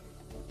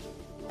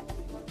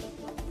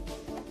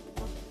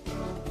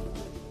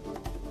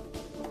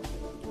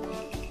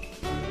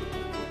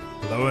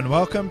Hello and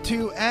welcome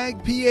to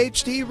Ag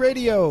PhD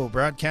Radio,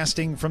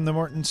 broadcasting from the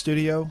Morton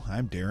Studio.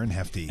 I'm Darren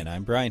Hefty. And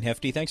I'm Brian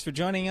Hefty. Thanks for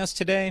joining us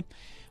today.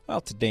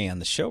 Well, today on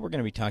the show, we're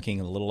going to be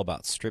talking a little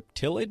about strip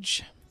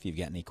tillage. If you've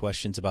got any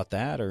questions about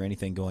that or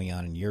anything going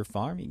on in your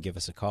farm, you can give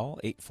us a call,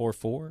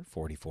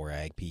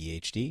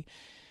 844-44-AG-PHD.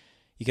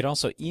 You could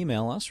also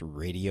email us,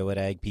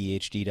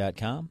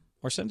 radio@agphd.com,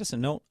 or send us a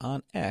note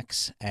on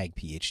X, Ag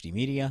PhD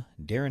Media,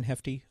 Darren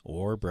Hefty,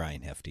 or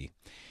Brian Hefty.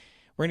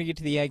 We're going to get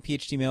to the Ag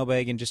PhD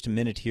mailbag in just a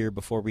minute here.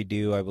 Before we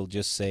do, I will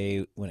just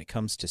say when it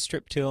comes to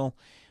strip till,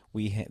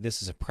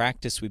 this is a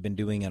practice we've been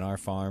doing on our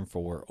farm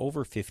for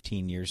over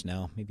 15 years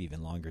now, maybe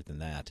even longer than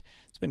that.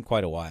 It's been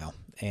quite a while,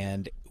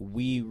 and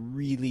we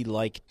really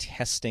like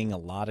testing a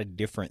lot of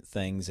different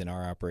things in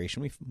our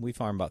operation. We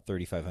farm about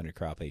 3,500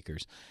 crop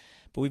acres,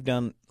 but we've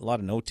done a lot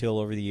of no-till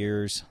over the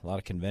years, a lot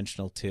of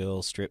conventional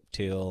till, strip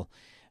till,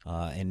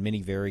 and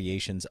many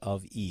variations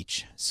of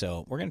each.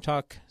 So we're going to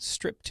talk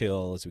strip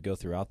till as we go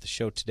throughout the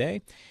show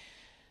today.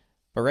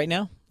 But right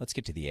now, let's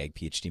get to the Ag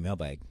PhD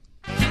mailbag.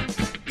 It's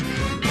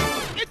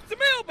the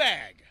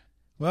mailbag!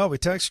 Well, we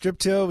talk strip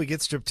till, we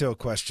get strip till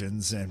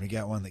questions, and we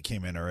got one that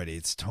came in already.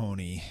 It's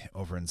Tony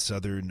over in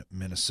southern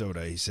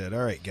Minnesota. He said,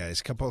 all right,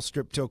 guys, couple of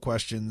strip till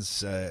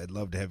questions I'd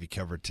love to have you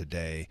covered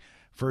today.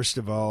 First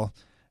of all,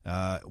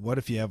 what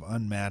if you have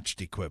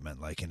unmatched equipment,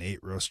 like an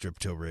 8-row strip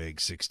till rig,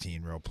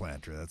 16-row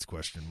planter? That's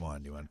question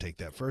one. Do you want to take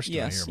that first?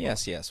 Yes,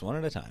 one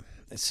at a time.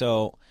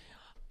 So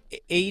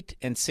 8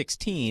 and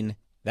 16,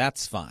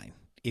 that's fine.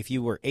 If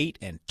you were 8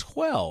 and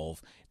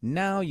 12,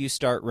 now you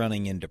start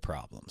running into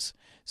problems.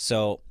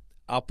 So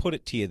I'll put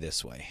it to you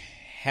this way.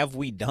 Have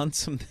we done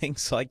some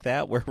things like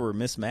that where we're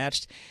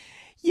mismatched?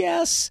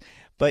 Yes,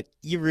 but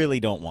you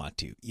really don't want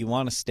to. You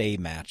want to stay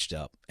matched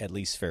up, at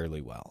least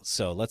fairly well.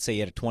 So let's say you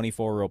had a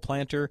 24-row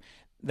planter,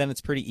 then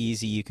it's pretty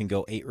easy. You can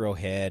go 8-row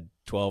head,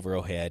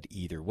 12-row head,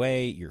 either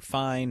way, you're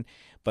fine.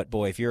 But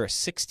boy, if you're a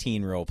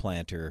 16-row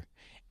planter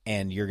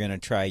and you're going to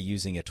try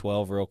using a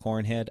 12-row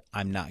corn head,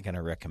 I'm not going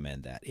to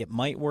recommend that. It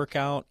might work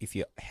out if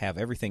you have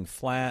everything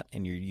flat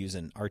and you're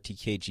using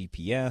RTK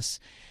GPS.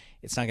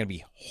 It's not going to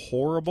be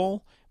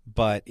horrible,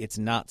 but it's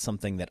not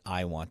something that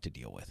I want to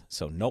deal with.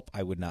 So nope,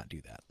 I would not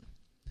do that.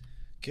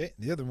 Okay,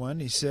 the other one,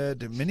 he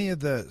said, many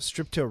of the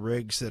strip till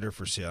rigs that are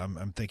for sale,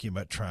 I'm thinking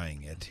about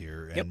trying it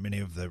here, and Yep. Many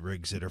of the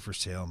rigs that are for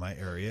sale in my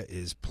area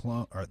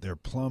they're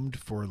plumbed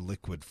for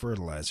liquid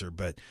fertilizer,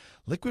 but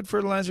liquid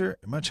fertilizer,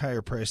 much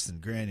higher price than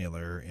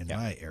granular in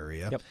my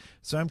area. Yep.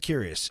 So I'm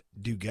curious,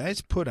 do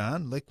guys put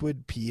on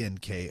liquid P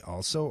and K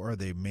also, or are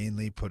they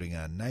mainly putting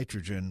on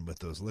nitrogen with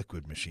those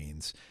liquid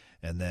machines?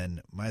 And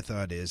then my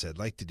thought is I'd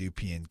like to do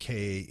P and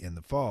K in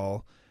the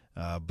fall,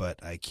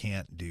 but I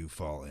can't do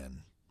fall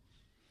in.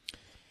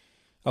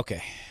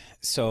 Okay,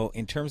 so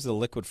in terms of the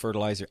liquid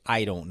fertilizer,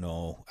 I don't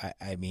know.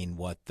 I mean,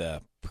 what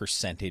the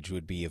percentage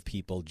would be of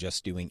people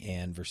just doing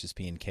N versus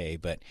P and K,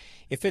 but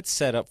if it's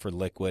set up for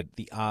liquid,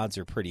 the odds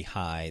are pretty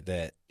high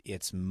that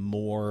it's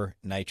more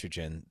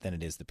nitrogen than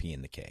it is the P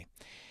and the K.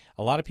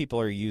 A lot of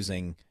people are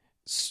using,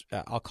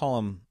 I'll call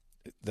them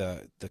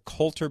the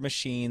Coulter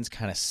machines,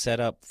 kind of set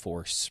up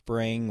for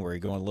spring, where you're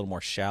going a little more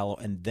shallow,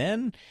 and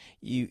then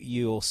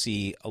you'll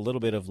see a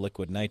little bit of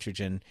liquid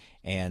nitrogen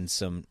and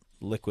some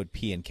liquid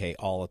P and K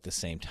all at the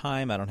same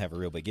time. I don't have a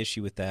real big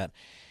issue with that.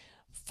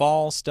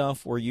 Fall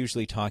stuff, we're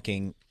usually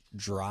talking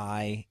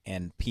dry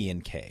and P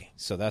and K.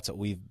 So that's what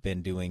we've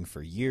been doing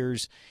for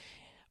years.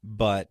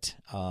 But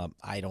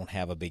I don't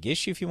have a big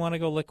issue if you want to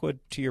go liquid.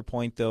 To your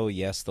point, though,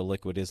 yes, the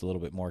liquid is a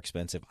little bit more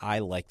expensive. I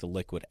like the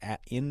liquid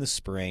in the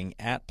spring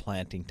at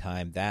planting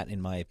time. That, in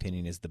my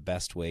opinion, is the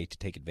best way to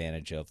take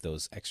advantage of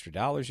those extra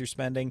dollars you're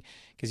spending,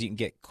 because you can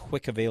get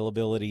quick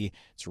availability.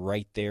 It's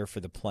right there for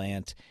the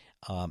plant.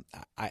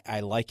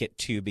 I like it,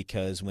 too,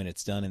 because when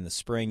it's done in the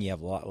spring, you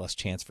have a lot less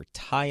chance for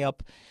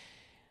tie-up.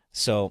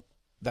 So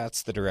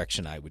that's the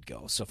direction I would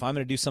go. So if I'm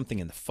going to do something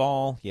in the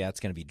fall, it's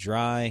going to be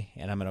dry,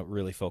 and I'm going to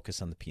really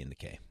focus on the P and the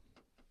K.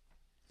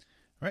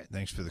 All right,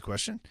 thanks for the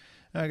question.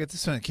 I got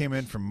this one that came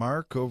in from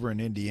Mark over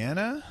in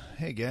Indiana.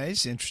 Hey,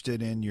 guys,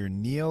 interested in your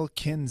Neil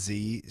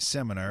Kinsey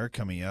seminar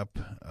coming up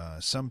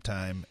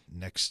sometime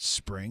next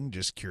spring.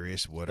 Just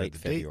curious, what Late are the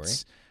February.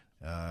 dates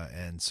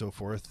and so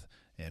forth,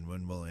 and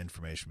when will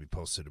information be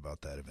posted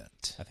about that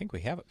event? I think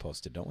we have it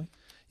posted, don't we?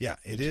 Yeah,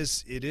 it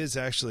is. It is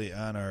actually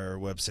on our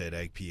website,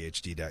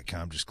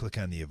 agphd.com. Just click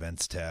on the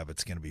events tab.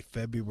 It's going to be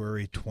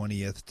February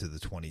 20th to the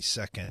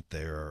 22nd.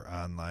 There are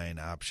online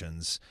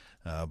options,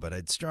 but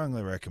I'd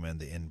strongly recommend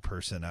the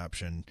in-person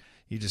option.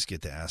 You just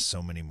get to ask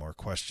so many more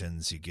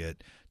questions. You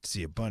get to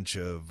see a bunch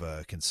of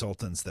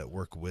consultants that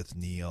work with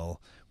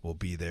Neil. Will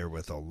be there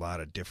with a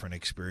lot of different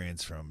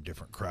experience from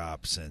different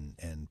crops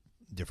and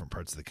different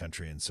parts of the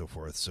country and so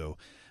forth. So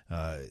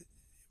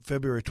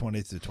February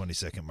 20th to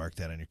 22nd, mark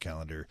that on your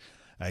calendar.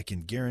 I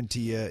can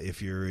guarantee you,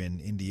 if you're in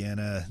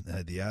Indiana,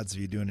 the odds of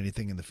you doing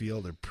anything in the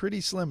field are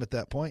pretty slim at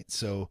that point,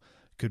 so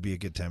could be a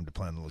good time to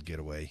plan a little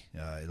getaway.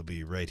 It'll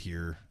be right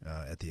here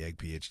at the Ag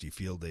PhD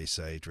Field Day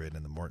site, right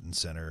in the Morton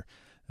Center,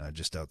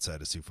 just outside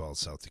of Sioux Falls,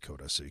 South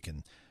Dakota, so you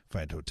can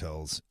find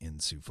hotels in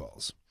Sioux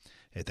Falls.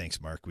 hey,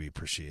 thanks, Mark. We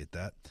appreciate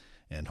that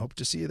and hope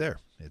to see you there.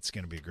 It's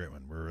going to be a great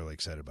one. We're really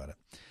excited about it.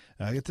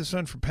 I get this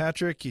one from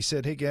Patrick. He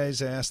said, hey,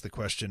 guys, I asked the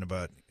question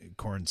about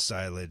corn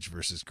silage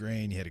versus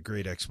grain. You had a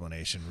great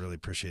explanation. Really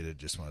appreciate it.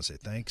 Just want to say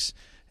thanks.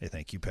 Hey,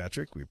 thank you,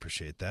 Patrick. We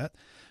appreciate that.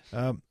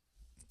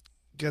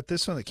 Got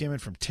this one that came in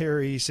from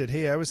Terry. He said,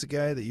 hey, I was the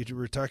guy that you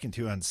were talking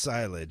to on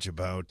silage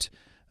about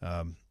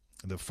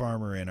the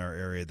farmer in our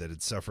area that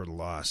had suffered a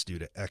loss due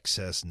to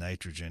excess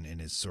nitrogen in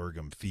his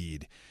sorghum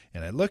feed.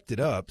 And I looked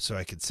it up so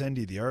I could send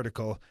you the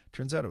article.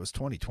 Turns out it was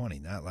 2020,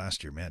 not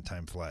last year. Man,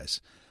 time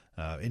flies.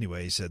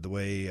 Anyway, he said the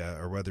way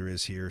our weather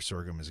is here,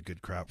 sorghum is a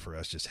good crop for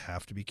us. Just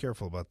have to be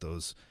careful about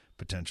those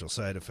potential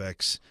side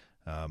effects.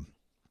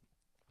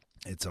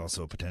 It's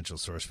also a potential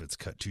source if it's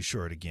cut too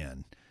short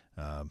again.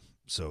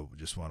 So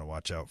just want to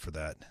watch out for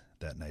that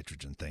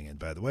nitrogen thing. And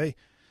by the way,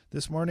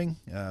 this morning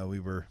we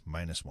were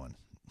 -1.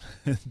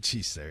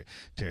 Jeez,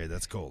 Terry,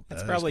 that's cold.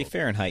 That's probably cold.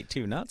 Fahrenheit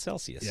too, not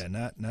Celsius. Yeah,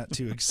 not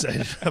too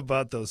excited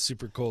about those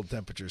super cold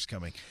temperatures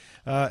coming.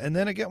 And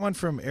then I got one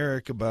from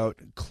Eric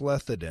about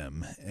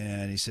clethodim,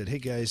 and he said, "Hey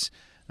guys,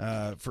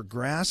 for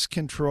grass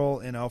control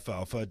in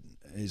alfalfa,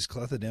 is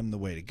clethodim the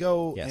way to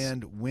go? Yes.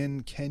 And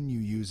when can you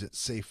use it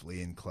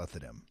safely in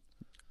clethodim?"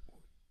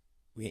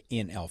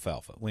 In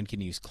alfalfa. When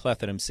can you use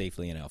clethodim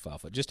safely in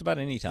alfalfa? Just about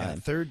any time. Yeah,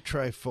 third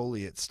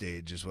trifoliate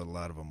stage is what a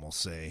lot of them will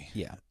say.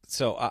 Yeah.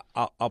 So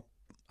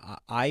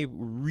I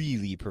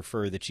really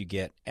prefer that you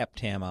get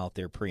Eptam out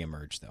there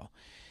pre-emerge, though,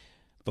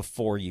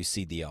 before you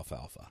seed the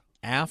alfalfa.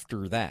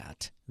 After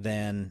that,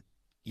 then,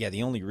 yeah,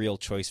 the only real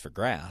choice for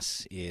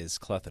grass is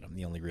clethodim,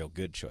 the only real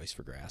good choice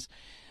for grass.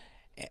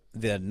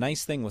 The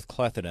nice thing with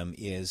clethodim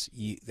is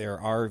there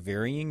are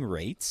varying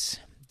rates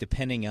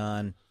depending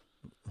on,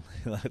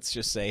 let's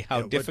just say,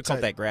 how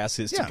difficult that grass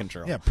is to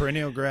control. Yeah,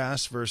 perennial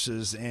grass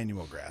versus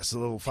annual grass. A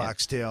little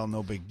foxtail,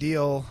 no big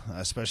deal,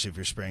 especially if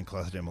you're spraying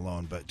clethodim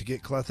alone. But to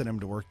get clethodim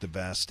to work the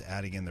best,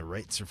 adding in the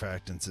right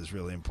surfactants is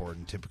really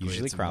important. Typically,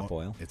 usually crop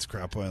oil. It's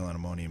crop oil and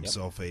ammonium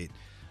sulfate.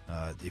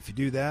 If you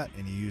do that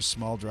and you use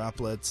small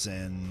droplets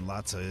and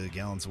lots of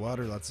gallons of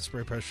water, lots of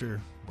spray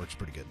pressure, works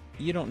pretty good.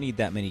 You don't need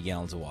that many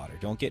gallons of water.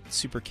 Don't get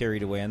super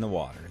carried away on the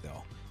water,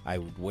 though. I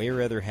would way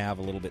rather have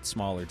a little bit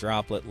smaller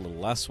droplet, a little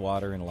less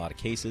water in a lot of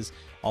cases.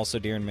 Also,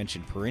 Darren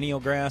mentioned perennial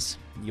grass.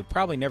 You'll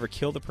probably never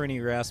kill the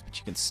perennial grass, but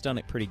you can stun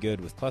it pretty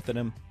good with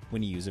clethodim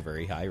when you use a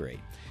very high rate.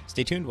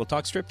 Stay tuned. We'll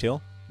talk strip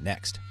till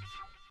next.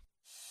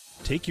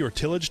 Take your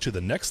tillage to the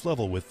next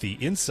level with the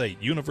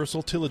Insight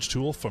Universal Tillage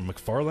Tool from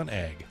McFarland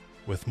Ag.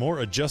 With more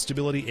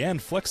adjustability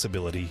and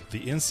flexibility,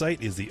 the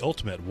Insight is the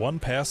ultimate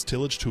one-pass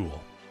tillage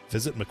tool.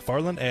 Visit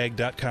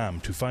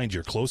McFarlandAg.com to find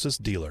your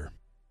closest dealer.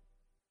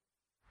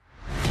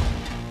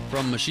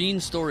 From machine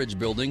storage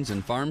buildings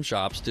and farm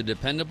shops to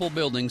dependable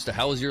buildings to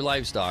house your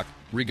livestock,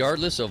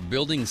 regardless of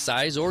building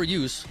size or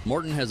use,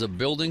 Morton has a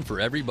building for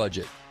every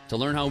budget. To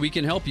learn how we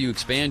can help you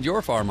expand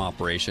your farm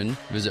operation,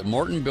 visit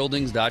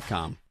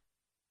mortonbuildings.com.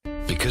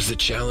 Because the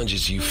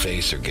challenges you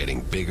face are getting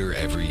bigger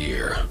every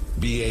year,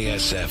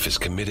 BASF is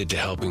committed to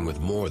helping with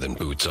more than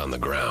boots on the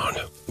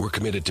ground. We're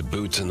committed to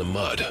boots in the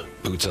mud,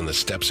 boots on the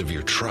steps of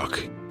your truck,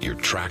 your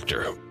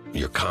tractor,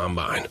 your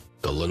combine,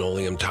 the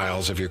linoleum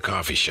tiles of your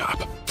coffee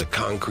shop, the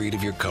concrete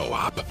of your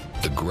co-op,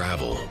 the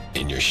gravel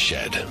in your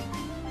shed.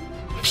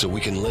 So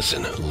we can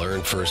listen,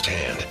 learn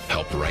firsthand,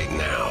 help right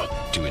now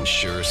to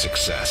ensure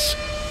success.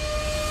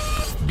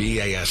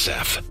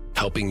 BASF,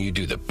 helping you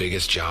do the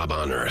biggest job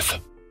on earth.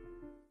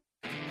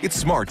 It's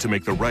smart to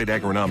make the right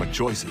agronomic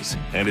choices,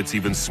 and it's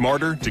even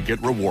smarter to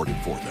get rewarded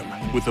for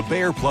them. With the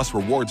Bayer Plus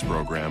Rewards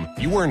program,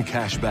 you earn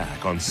cash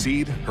back on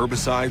seed,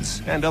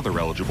 herbicides, and other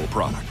eligible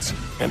products.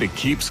 And it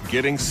keeps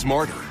getting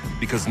smarter,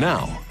 because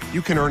now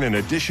you can earn an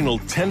additional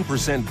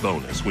 10%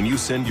 bonus when you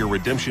send your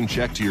redemption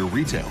check to your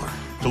retailer.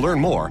 To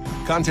learn more,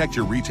 contact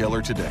your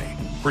retailer today.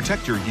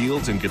 Protect your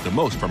yields and get the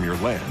most from your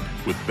land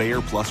with Bayer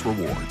Plus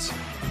Rewards.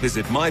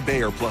 Visit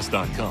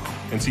mybayerplus.com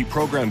and see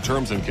program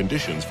terms and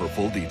conditions for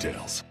full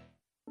details.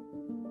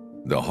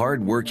 The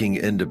hard-working,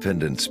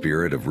 independent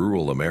spirit of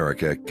rural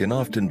America can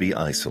often be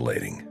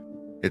isolating.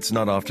 It's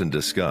not often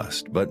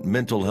discussed, but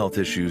mental health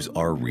issues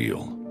are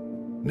real.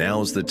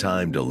 Now's the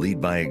time to lead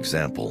by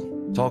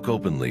example, talk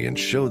openly, and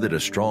show that a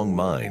strong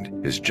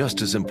mind is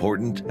just as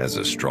important as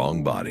a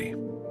strong body.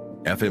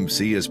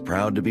 FMC is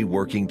proud to be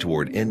working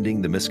toward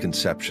ending the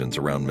misconceptions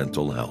around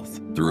mental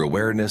health through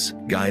awareness,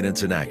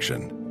 guidance, and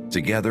action.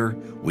 Together,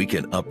 we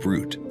can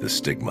uproot the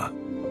stigma.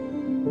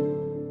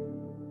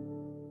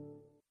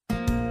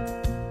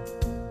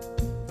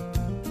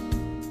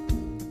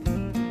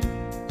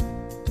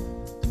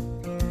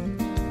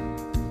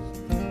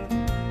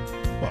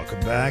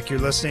 Back. You're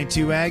listening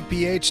to Ag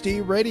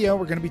PhD Radio.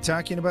 We're going to be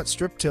talking about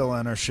strip till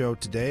on our show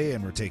today,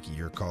 and we're taking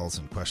your calls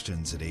and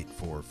questions at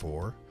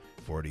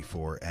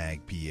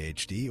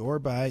 844-44-AG-PHD or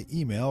by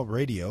email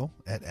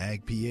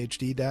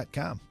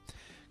radio@agphd.com.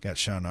 Got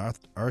Sean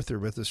Arthur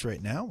with us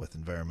right now with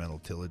Environmental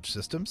Tillage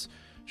Systems.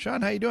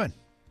 Sean, how you doing?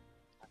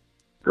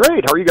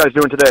 Great. How are you guys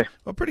doing today?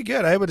 Well, pretty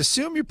good. I would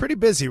assume you're pretty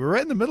busy. We're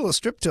right in the middle of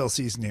strip till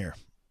season here.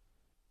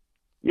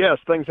 Yes,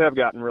 things have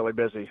gotten really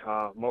busy.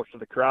 Most of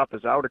the crop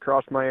is out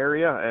across my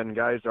area, and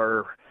guys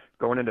are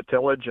going into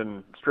tillage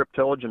and strip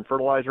tillage and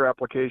fertilizer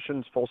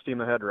applications full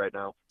steam ahead right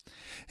now.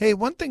 Hey,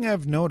 one thing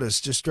I've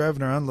noticed just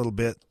driving around a little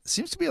bit,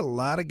 seems to be a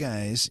lot of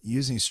guys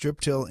using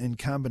strip till in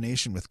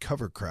combination with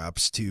cover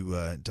crops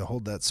to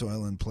hold that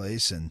soil in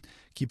place and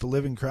keep a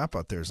living crop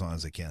out there as long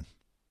as they can.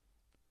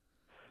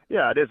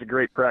 Yeah, it is a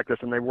great practice,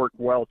 and they work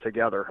well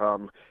together.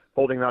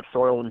 Holding that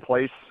soil in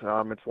place,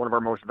 it's one of our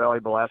most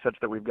valuable assets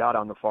that we've got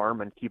on the farm,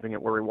 and keeping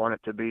it where we want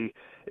it to be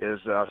is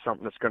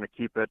something that's going to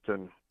keep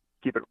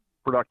it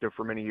productive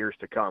for many years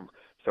to come.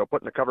 So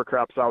putting the cover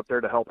crops out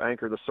there to help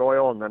anchor the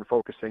soil and then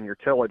focusing your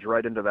tillage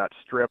right into that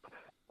strip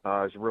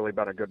has really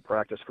been a good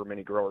practice for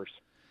many growers.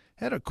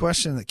 Had a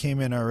question that came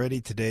in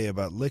already today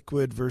about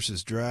liquid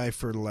versus dry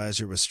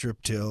fertilizer with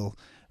strip till.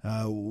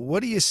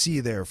 What do you see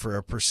there for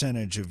a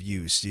percentage of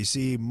use? Do you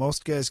see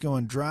most guys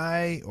going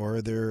dry, or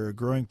are there a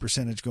growing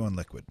percentage going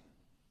liquid?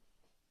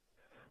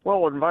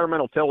 Well, with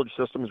environmental tillage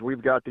systems,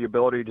 we've got the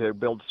ability to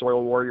build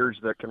soil warriors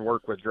that can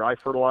work with dry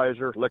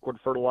fertilizer, liquid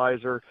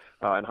fertilizer,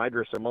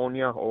 anhydrous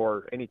ammonia,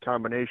 or any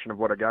combination of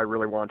what a guy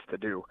really wants to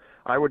do.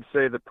 I would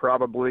say that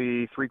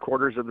probably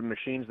 3/4 of the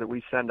machines that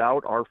we send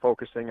out are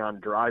focusing on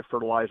dry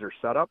fertilizer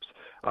setups,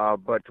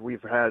 but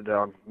we've had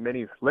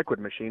many liquid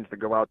machines that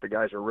go out the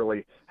guys are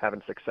really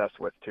having success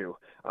with too.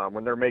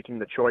 When they're making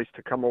the choice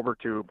to come over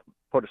to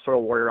put a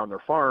soil warrior on their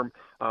farm,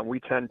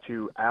 we tend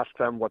to ask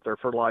them what their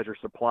fertilizer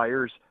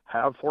suppliers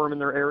have for them in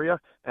their area,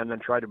 and then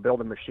try to build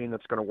a machine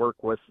that's going to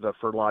work with the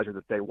fertilizer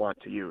that they want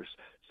to use.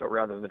 So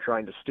rather than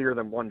trying to steer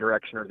them one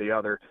direction or the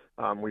other,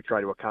 we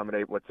try to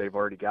accommodate what they've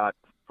already got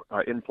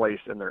in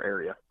place in their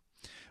area.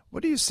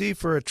 What do you see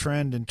for a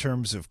trend in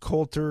terms of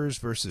coulters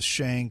versus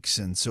shanks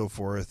and so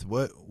forth?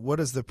 What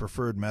is the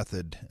preferred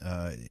method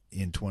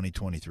in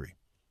 2023?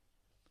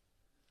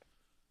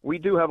 We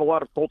do have a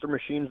lot of coulter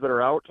machines that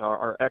are out.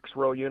 Our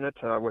X-Row unit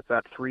with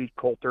that 3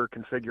 coulter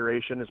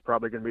configuration is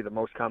probably going to be the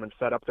most common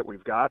setup that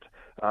we've got.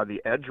 The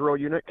Edge Row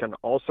unit can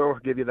also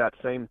give you that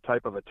same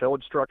type of a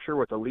tillage structure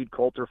with a lead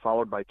coulter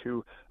followed by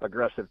 2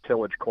 aggressive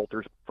tillage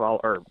coulters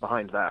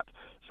behind that.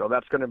 So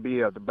that's going to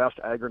be the best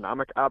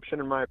agronomic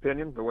option in my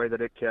opinion, the way that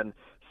it can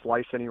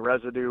slice any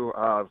residue,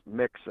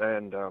 mix,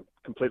 and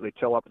completely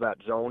till up that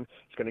zone.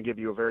 It's going to give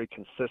you a very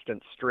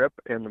consistent strip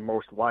in the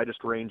most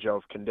widest range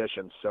of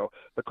conditions. So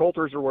the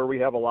coulters are where we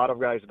have a lot of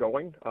guys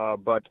going,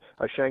 but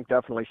a shank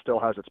definitely still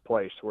has its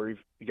place, where you've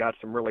got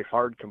some really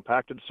hard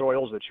compacted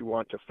soils that you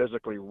want to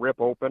physically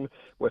rip open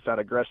with that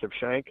aggressive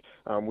shank.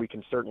 We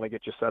can certainly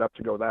get you set up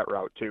to go that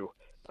route too.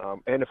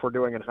 And if we're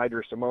doing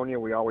anhydrous ammonia,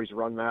 we always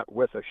run that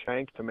with a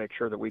shank to make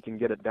sure that we can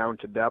get it down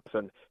to depth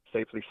and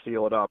safely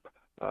seal it up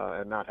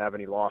and not have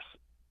any loss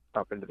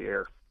up into the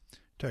air.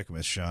 Talking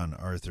with Sean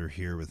Arthur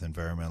here with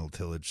Environmental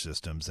Tillage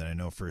Systems, and I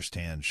know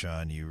firsthand,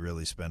 Sean, you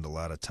really spend a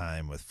lot of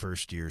time with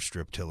first-year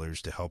strip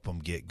tillers to help them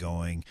get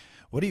going.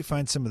 What do you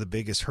find some of the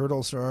biggest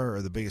hurdles are,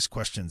 or the biggest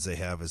questions they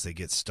have as they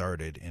get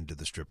started into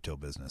the strip till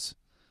business?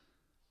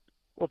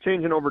 Well,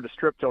 changing over to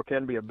strip till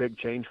can be a big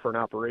change for an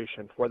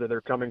operation, whether they're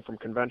coming from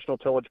conventional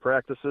tillage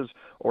practices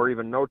or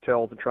even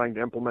no-till and trying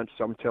to implement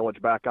some tillage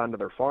back onto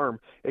their farm.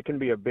 It can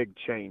be a big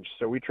change.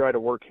 So we try to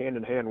work hand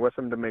in hand with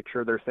them to make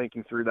sure they're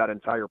thinking through that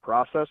entire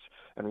process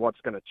and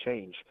what's going to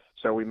change.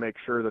 So we make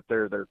sure that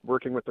they're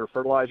working with their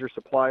fertilizer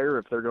supplier.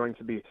 If they're going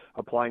to be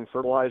applying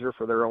fertilizer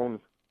for their own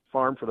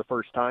farm for the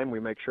first time,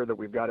 we make sure that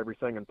we've got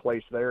everything in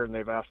place there and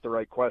they've asked the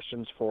right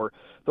questions for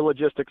the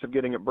logistics of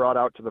getting it brought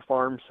out to the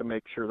farm to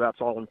make sure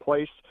that's all in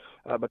place.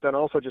 But then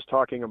also just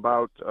talking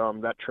about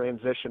that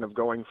transition of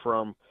going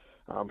from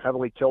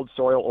heavily tilled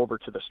soil over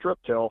to the strip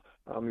till,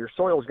 your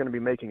soil is going to be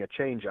making a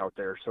change out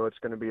there. So it's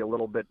going to be a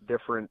little bit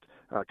different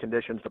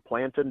conditions to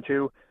plant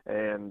into,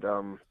 and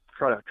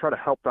try to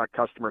help that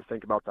customer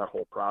think about that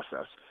whole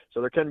process. So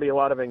there can be a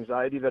lot of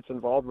anxiety that's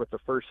involved with the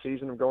first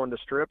season of going to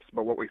strips,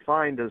 but what we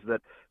find is that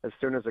as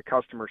soon as a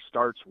customer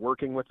starts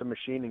working with the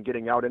machine and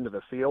getting out into the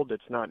field,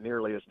 it's not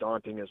nearly as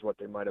daunting as what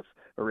they might have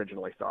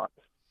originally thought.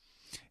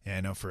 Yeah,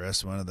 I know for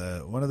us, one of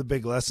the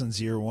big lessons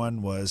year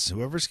one was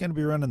whoever's going to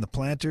be running the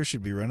planter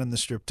should be running the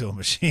strip till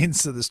machine,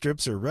 so the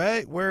strips are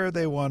right where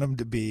they want them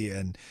to be,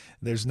 and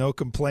there's no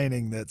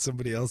complaining that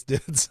somebody else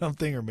did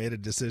something or made a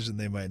decision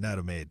they might not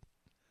have made.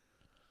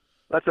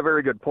 That's a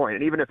very good point.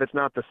 And even if it's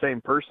not the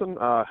same person,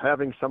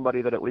 having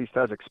somebody that at least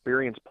has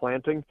experience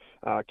planting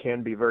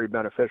can be very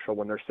beneficial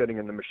when they're sitting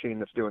in the machine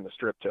that's doing the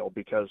strip till,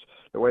 because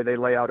the way they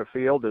lay out a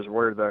field is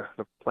where the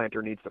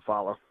planter needs to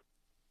follow.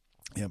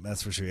 Yep,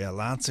 that's for sure. Yeah,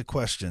 lots of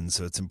questions.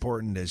 So it's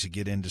important as you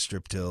get into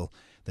strip till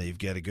that you've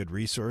got a good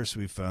resource.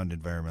 We've found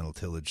Environmental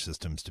Tillage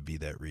Systems to be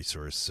that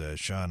resource.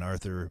 Sean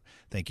Arthur,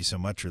 thank you so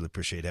much. Really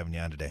appreciate having you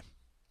on today.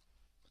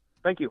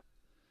 Thank you.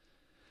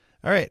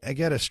 All right, I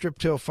got a strip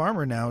till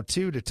farmer now,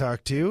 too, to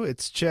talk to.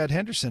 It's Chad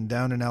Henderson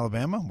down in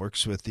Alabama,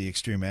 works with the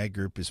Extreme Ag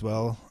Group as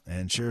well,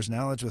 and shares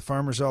knowledge with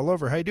farmers all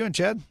over. How you doing,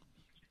 Chad?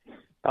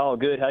 Oh,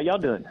 good. How y'all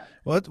doing?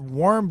 Well, it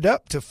warmed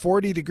up to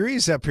 40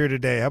 degrees up here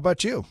today. How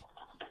about you?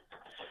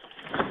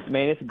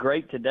 Man, it's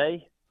great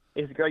today.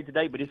 it's great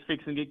today, but it's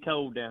fixing to get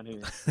cold down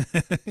here.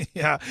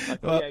 Yeah,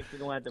 like well,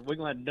 we're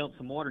gonna have to dump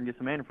some water and get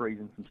some antifreeze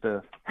and some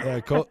stuff.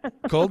 Yeah,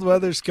 cold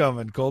weather's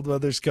coming. Cold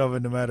weather's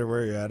coming no matter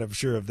where you're at. I'm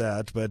sure of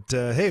that. But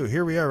hey,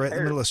 here we are right in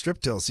the middle of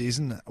strip till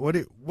season.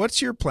 What's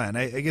your plan?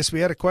 I guess we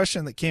had a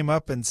question that came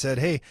up and said,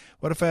 hey,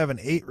 what if I have an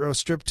 8-row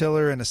strip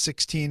tiller and a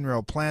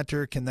 16-row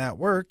planter? Can that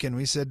work? And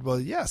we said, well,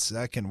 yes,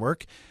 that can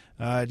work.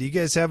 Do you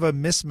guys have a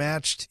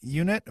mismatched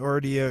unit, or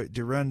do you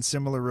run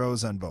similar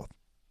rows on both?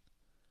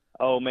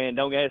 Oh, man,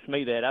 don't ask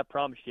me that. I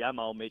promise you I'm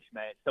all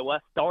mismatched. So I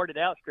started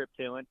out strip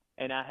tilling,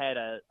 and I had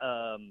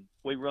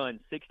we run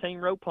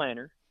 16-row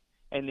planter,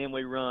 and then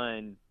we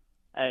run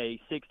a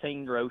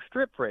 16-row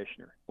strip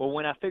freshener. Well,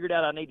 when I figured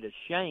out I needed a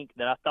shank,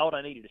 that I thought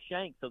I needed a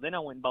shank, so then I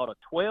went and bought a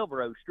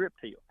 12-row strip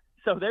till.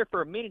 So there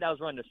for a minute I was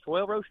running a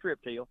 12-row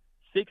strip till,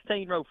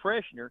 16-row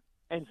freshener,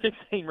 and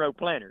 16-row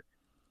planter.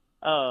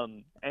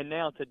 And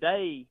now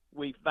today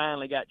we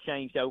finally got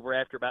changed over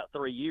after about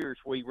 3 years.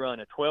 We run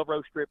a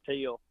 12-row strip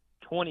till,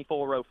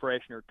 24-row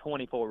freshener,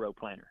 24-row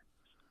planter.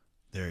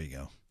 There you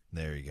go.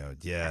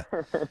 Yeah.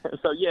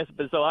 So yes,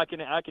 but so I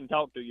can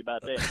talk to you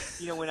about that.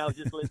 You know, when I was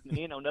just listening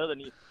in on the other,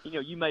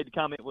 you made the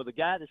comment, well, the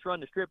guy that's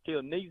running the strip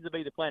till needs to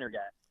be the planter guy.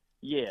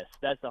 Yes,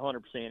 that's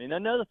 100%. And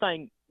another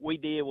thing we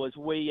did was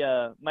we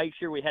made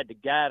sure we had the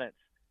guidance,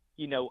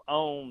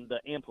 on the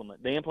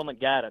implement. The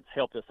implement guidance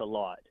helped us a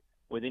lot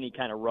with any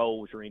kind of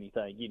rolls or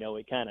anything.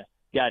 It kind of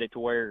got it to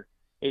where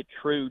it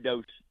trued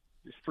those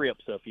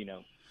strips up,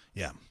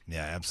 Yeah,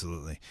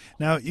 absolutely.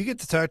 Now, you get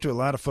to talk to a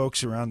lot of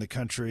folks around the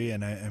country,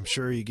 and I'm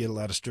sure you get a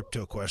lot of strip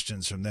till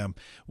questions from them.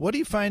 What do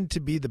you find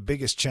to be the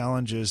biggest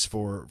challenges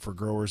for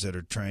growers that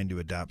are trying to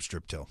adopt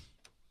strip till?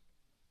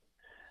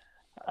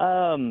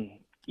 One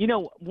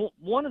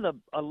of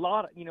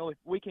if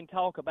we can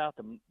talk about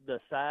the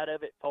side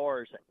of it as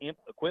far as the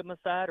equipment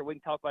side, or we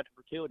can talk about the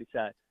fertility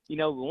side.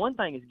 One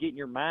thing is getting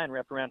your mind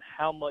wrapped around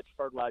how much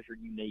fertilizer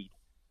you need.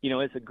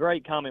 It's a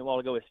great comment a while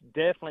ago. It's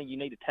definitely you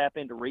need to tap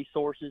into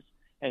resources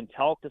and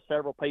talk to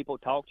several people,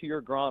 talk to your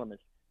agronomist,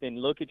 then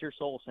look at your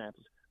soil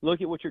samples,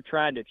 look at what you're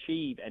trying to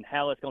achieve and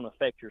how it's going to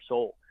affect your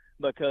soil.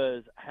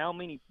 Because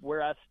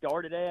where I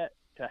started at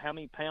to how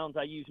many pounds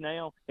I use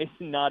now, it's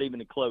not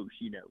even close,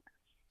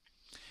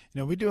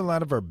 We do a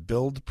lot of our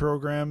build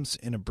programs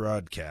in a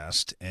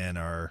broadcast, and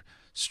our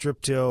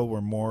strip till, we're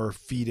more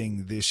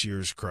feeding this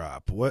year's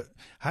crop.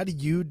 How do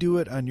you do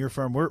it on your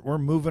farm? We're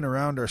moving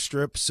around our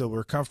strips, so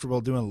we're comfortable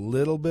doing a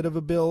little bit of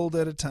a build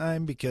at a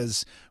time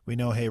because we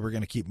know, hey, we're going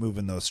to keep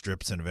moving those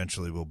strips and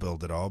eventually we'll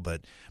build it all.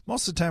 But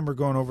most of the time we're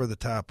going over the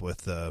top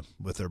with our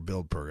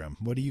build program.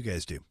 What do you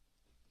guys do?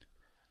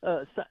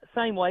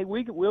 Same way.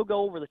 We'll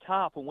go over the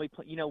top when we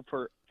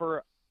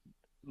for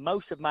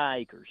most of my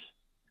acres.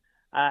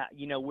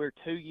 We're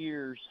 2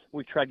 years.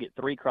 We try to get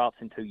 3 crops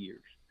in 2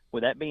 years.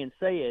 With that being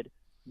said,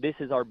 this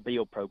is our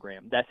build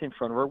program. That's in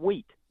front of our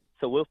wheat.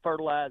 So we'll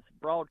fertilize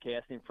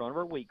broadcast in front of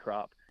our wheat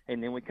crop,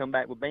 and then we come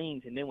back with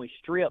beans, and then we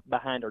strip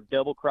behind our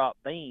double crop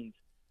beans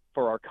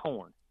for our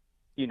corn,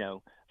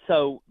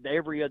 So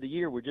every other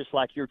year we're just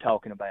like you're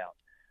talking about.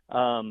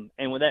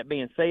 And with that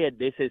being said,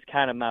 this is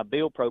kind of my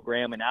build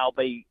program, and I'll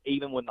be,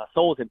 even with my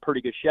soils in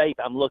pretty good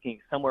shape, I'm looking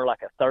somewhere like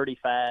a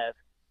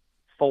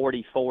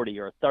 35-40-40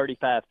 or a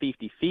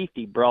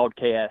 35-50-50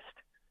 broadcast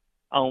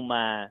on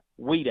my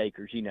wheat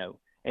acres,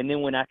 And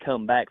then when I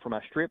come back for my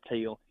strip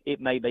till,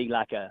 it may be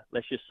like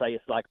let's just say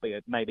it's like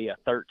maybe a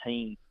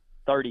 13,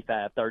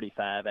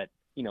 35-35 at,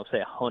 say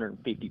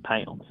 150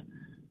 pounds,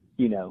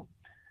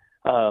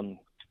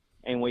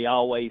 And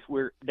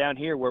we're down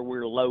here where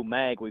we're low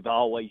mag, we've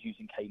always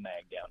using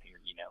K-Mag down here,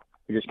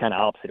 We're just kind of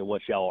opposite of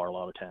what y'all are a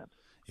lot of times.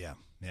 Yeah.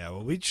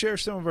 Well, we'd share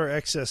some of our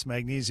excess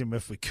magnesium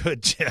if we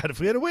could, Chad. If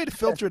we had a way to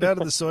filter it out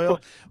of the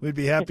soil, we'd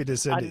be happy to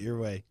send it your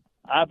way.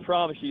 I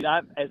promise you,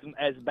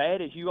 as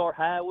bad as you are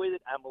high with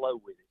it, I'm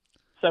low with it.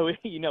 So,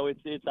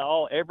 it's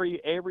all,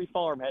 every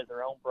farm has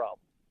their own problem.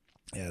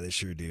 Yeah, they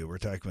sure do. We're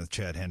talking with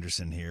Chad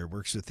Henderson here.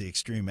 Works with the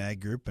Extreme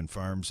Ag Group and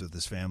farms with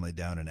his family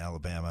down in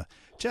Alabama.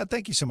 Chad,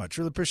 thank you so much.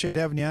 Really appreciate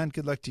having you on.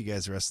 Good luck to you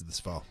guys the rest of this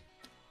fall.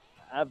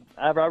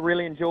 I've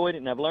really enjoyed it,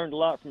 and I've learned a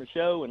lot from the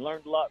show and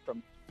learned a lot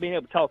from being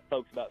able to talk to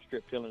folks about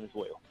strip tilling as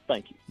well.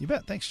 Thank you. You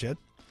bet. Thanks, Chad.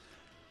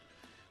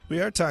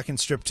 We are talking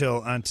strip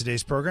till on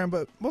today's program,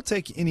 but we'll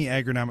take any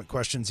agronomic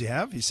questions you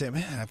have. You say,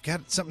 man, I've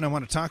got something I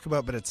want to talk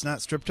about, but it's not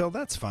strip till.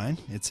 That's fine.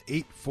 It's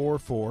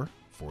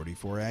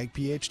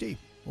 844-44-AG-PHD.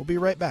 We'll be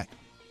right back.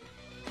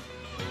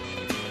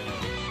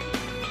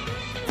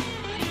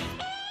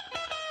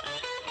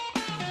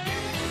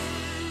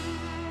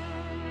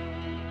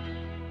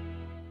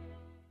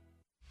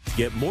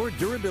 Get more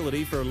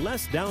durability for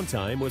less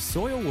downtime with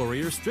Soil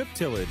Warrior strip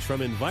tillage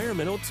from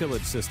Environmental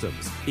Tillage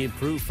Systems.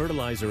 Improve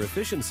fertilizer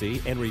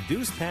efficiency and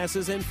reduce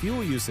passes and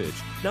fuel usage.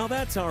 Now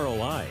that's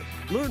ROI.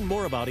 Learn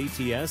more about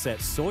ETS at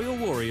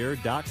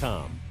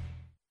soilwarrior.com.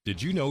 Did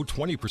you know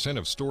 20%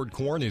 of stored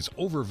corn is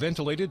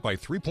overventilated by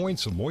 3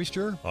 points of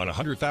moisture? On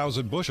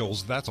 100,000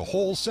 bushels, that's a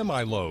whole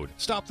semi-load.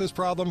 Stop this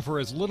problem for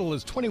as little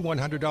as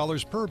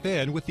 $2,100 per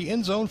bin with the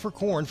End Zone for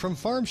Corn from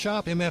Farm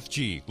Shop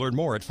MFG. Learn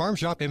more at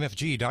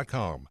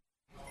farmshopmfg.com.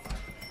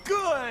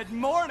 Good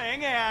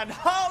morning and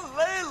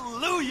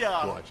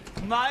hallelujah!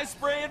 My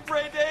spray and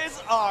pray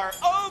days are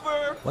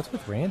over! What's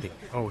with Randy?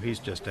 Oh, he's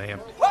just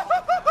amped.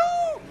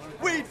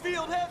 Wheat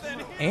field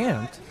heaven!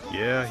 Amped?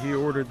 Yeah, he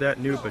ordered that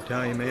new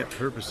Battalion Amped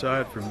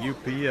herbicide from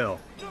UPL.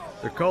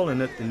 They're calling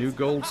it the new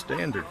gold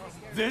standard.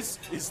 This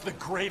is the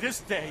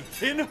greatest day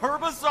in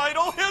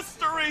herbicidal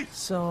history!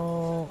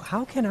 So,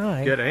 how can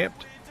I... Get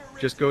amped?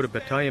 Just go to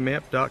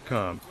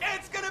BattalionAmp.com.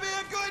 It's gonna be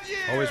a good year!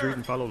 Always read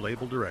and follow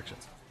label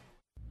directions.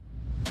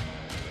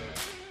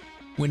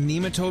 When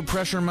nematode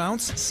pressure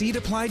mounts,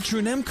 seed-applied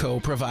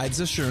Trunemco provides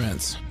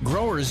assurance.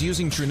 Growers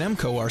using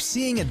Trunemco are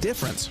seeing a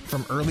difference,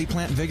 from early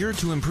plant vigor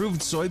to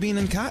improved soybean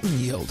and cotton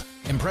yield.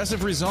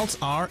 Impressive results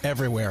are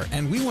everywhere,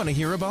 and we want to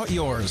hear about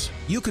yours.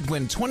 You could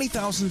win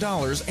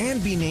 $20,000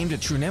 and be named a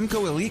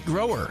Trunemco Elite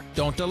Grower.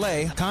 Don't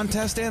delay.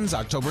 Contest ends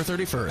October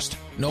 31st.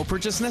 No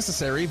purchase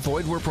necessary.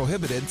 Void where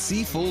prohibited.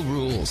 See full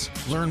rules.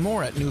 Learn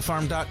more at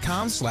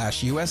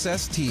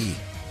newfarm.com/USST.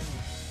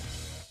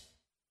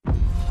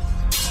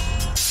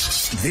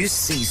 This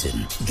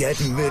season, get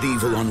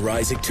medieval on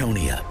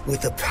Rhizoctonia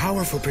with the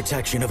powerful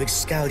protection of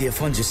Excalia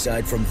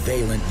fungicide from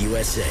Valent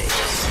USA.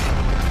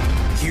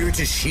 Here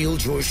to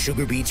shield your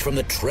sugar beets from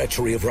the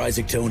treachery of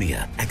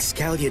Rhizoctonia,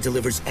 Excalia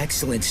delivers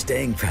excellent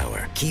staying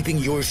power, keeping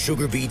your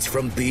sugar beets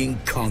from being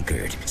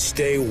conquered.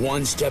 Stay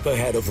one step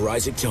ahead of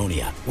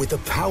Rhizoctonia with the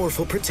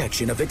powerful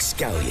protection of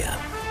Excalia.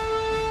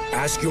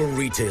 Ask your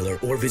retailer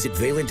or visit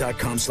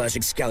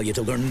valent.com/Excalia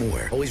to learn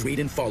more. Always read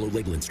and follow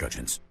label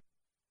instructions.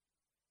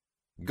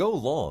 Go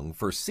long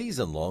for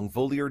season-long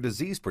foliar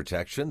disease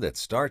protection that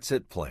starts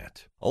at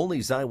plant. Only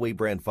Xyway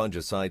brand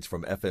fungicides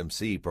from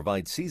FMC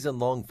provide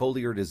season-long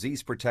foliar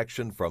disease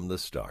protection from the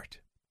start.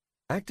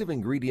 Active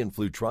ingredient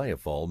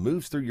flutriafol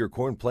moves through your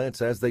corn plants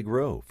as they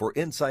grow for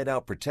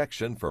inside-out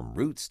protection from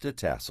roots to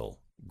tassel.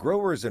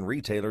 Growers and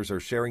retailers are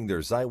sharing their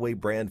Xyway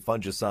brand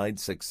fungicide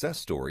success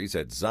stories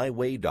at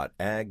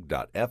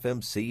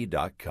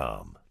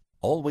xyway.ag.fmc.com.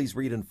 Always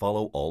read and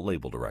follow all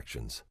label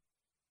directions.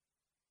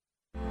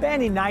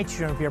 Banning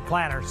nitrogen with your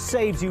planter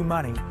saves you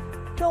money.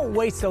 Don't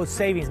waste those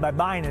savings by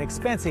buying an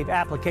expensive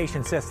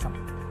application system.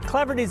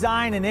 Clever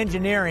design and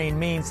engineering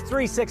means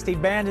 360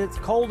 Bandit's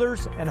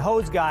colders and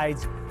hose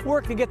guides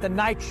work to get the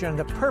nitrogen in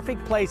the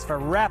perfect place for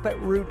rapid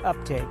root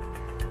uptake.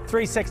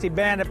 360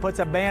 Bandit puts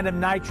a band of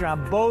nitrogen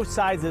on both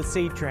sides of the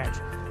seed trench,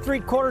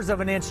 3/4 of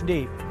an inch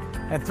deep.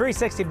 And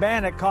 360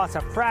 Bandit costs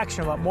a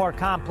fraction of what more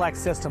complex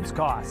systems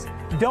cost.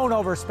 Don't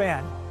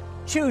overspend.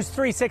 Choose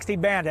 360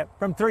 Bandit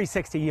from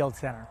 360 Yield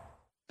Center.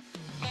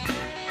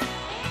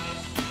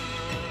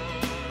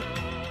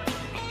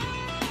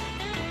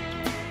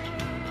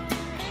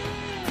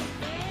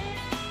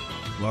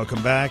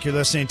 Welcome back. You're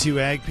listening to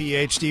Ag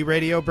PhD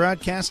Radio,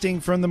 broadcasting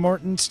from the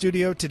Morton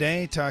studio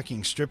today,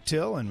 talking strip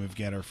till, and we've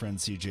got our friend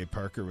CJ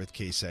Parker with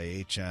Case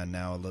IH on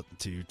now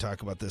to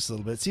talk about this a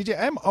little bit. CJ,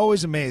 I'm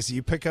always amazed that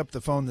you pick up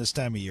the phone this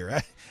time of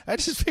year. I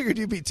just figured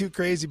you'd be too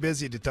crazy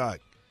busy to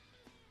talk.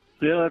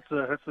 Yeah,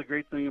 that's the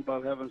great thing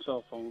about having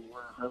cell phones,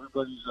 where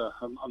everybody's a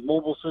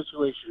mobile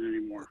situation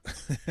anymore.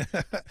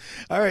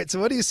 All right, so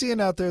what are you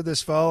seeing out there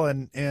this fall?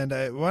 And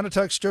I want to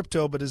talk strip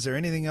till, but is there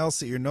anything else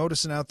that you're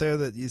noticing out there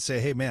that you say,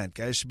 hey, man,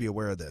 guys should be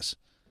aware of this?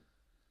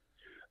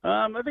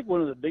 I think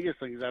one of the biggest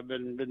things I've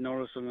been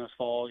noticing this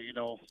fall,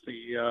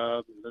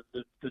 the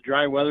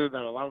dry weather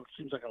that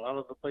seems like a lot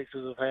of the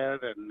places have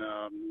had, and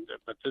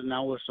but then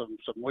now with some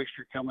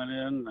moisture coming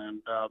in,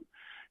 and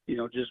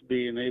just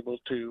being able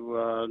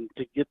to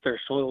get their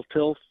soil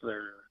tilth,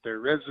 their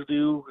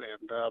residue,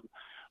 and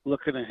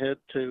looking ahead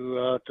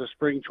to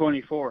spring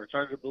 24. It's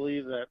hard to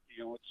believe that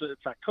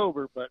it's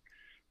October, but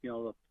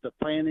the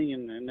planning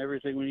and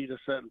everything we need to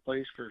set in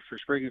place for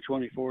spring of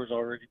 24 has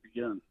already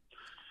begun.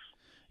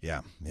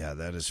 Yeah,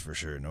 that is for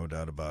sure, no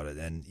doubt about it.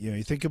 And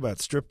you think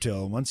about strip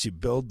till. Once you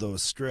build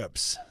those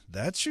strips,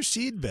 that's your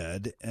seed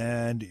bed,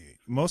 and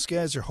most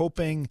guys are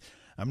hoping,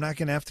 I'm not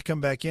going to have to come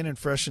back in and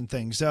freshen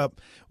things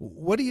up.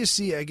 What do you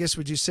see? I guess,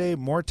 would you say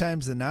more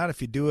times than not,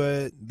 if you do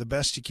it the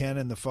best you can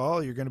in the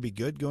fall, you're going to be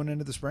good going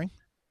into the spring?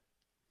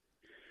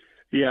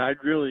 Yeah,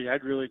 I'd really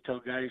tell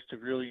guys to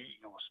really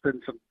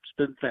spend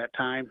that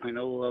time. I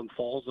know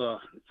fall,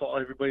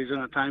 everybody's in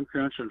a time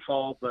crunch in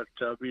fall, but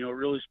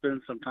really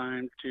spend some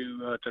time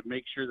to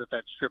make sure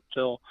that strip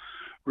till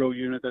row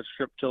unit, that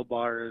strip till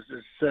bar is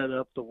set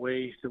up the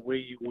way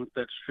you want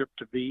that strip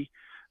to be.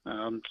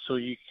 So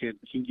you can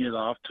get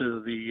off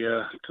to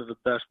the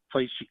best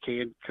place you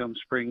can come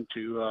spring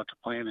to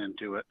plan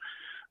into it.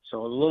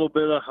 So a little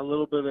bit of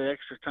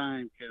extra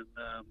time can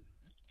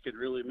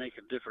really make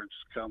a difference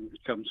come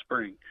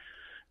spring.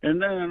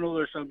 And then I know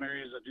there's some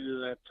areas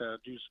that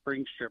do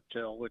spring strip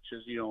till, which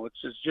is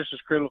it's just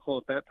as critical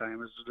at that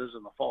time as it is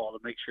in the fall to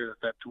make sure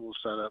that tool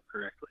is set up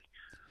correctly.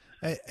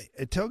 I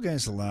tell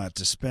guys a lot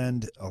to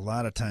spend a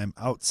lot of time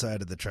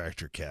outside of the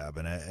tractor cab,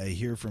 and I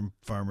hear from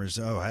farmers,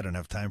 I don't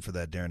have time for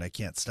that, Darren. I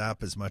can't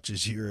stop as much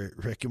as you're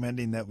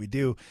recommending that we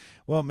do.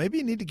 Well, maybe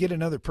you need to get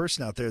another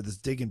person out there that's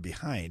digging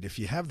behind. If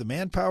you have the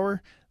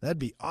manpower, that'd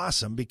be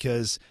awesome,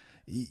 because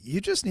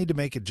you just need to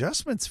make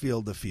adjustments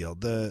field to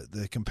field.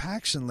 The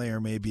compaction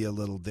layer may be a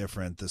little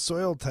different. The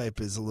soil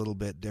type is a little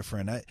bit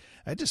different.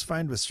 I just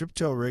find with strip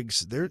till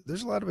rigs,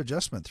 there's a lot of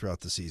adjustment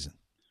throughout the season.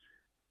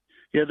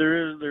 Yeah,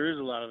 there is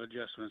a lot of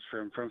adjustments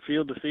from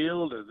field to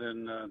field, and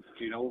then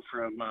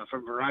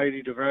from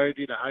variety to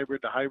variety to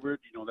hybrid to hybrid.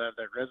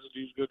 That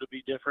residue is going to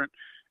be different,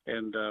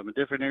 and in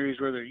different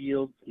areas where they're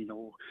yield. We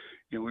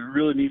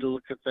really need to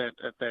look at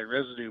that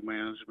residue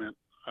management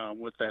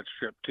with that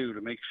strip too,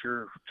 to make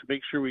sure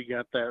we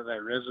got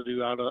that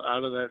residue out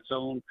of that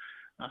zone.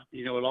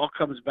 It all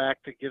comes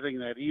back to getting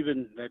that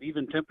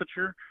even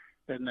temperature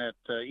and that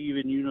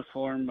even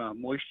uniform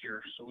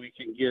moisture, so we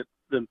can get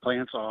them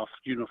plants off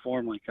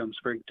uniformly come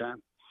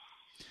springtime.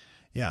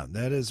 Yeah,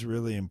 that is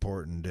really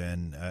important,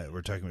 and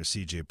we're talking with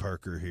CJ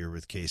Parker here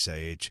with Case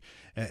IH.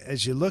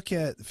 As you look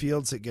at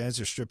fields that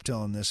guys are strip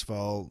tilling this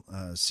fall,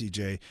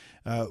 CJ,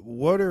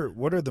 what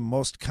are the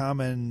most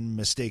common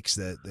mistakes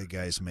that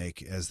guys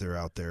make as they're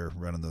out there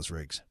running those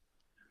rigs?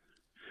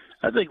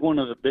 I think one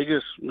of the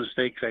biggest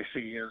mistakes I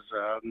see is,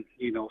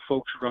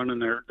 folks running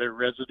their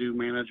residue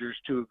managers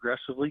too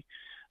aggressively.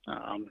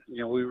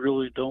 We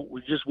really don't. We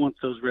just want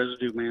those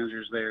residue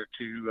managers there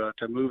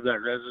to move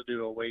that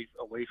residue away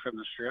from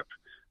the strip.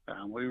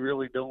 We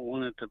really don't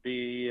want it to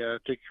be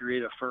to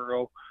create a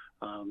furrow,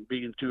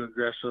 being too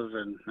aggressive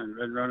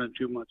and running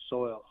too much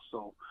soil.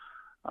 So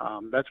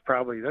that's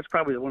probably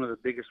one of the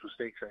biggest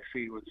mistakes I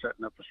see when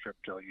setting up a strip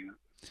till unit.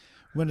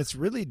 When it's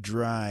really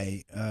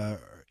dry,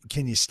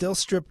 can you still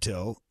strip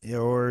till,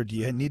 or do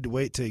you need to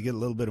wait till you get a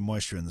little bit of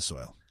moisture in the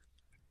soil?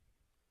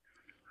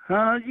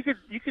 You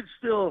could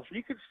still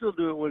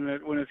do it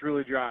when it's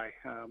really dry.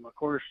 Of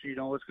course,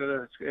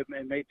 it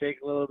may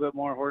take a little bit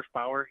more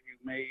horsepower. You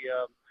may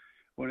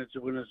when it's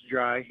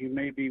dry, you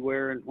may be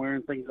wearing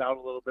things out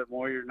a little bit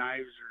more. Your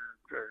knives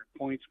or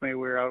points may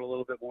wear out a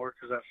little bit more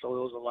because that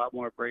soil is a lot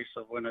more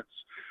abrasive when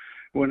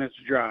it's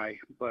dry.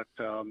 But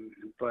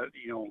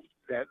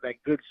that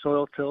good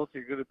soil tilt,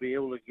 you're going to be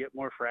able to get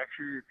more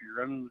fracture if you're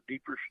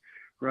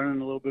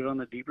running a little bit on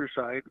the deeper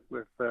side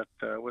with that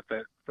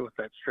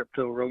strip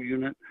till row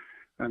unit.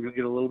 You'll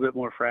get a little bit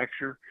more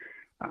fracture.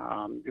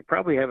 You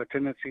probably have a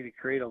tendency to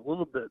create a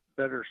little bit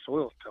better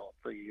soil tilt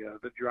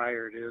the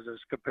drier it is, as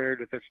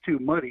compared if it's too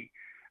muddy.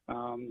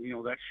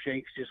 That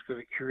shank's just going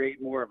to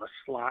create more of a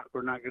slot.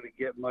 We're not going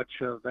to get much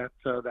of that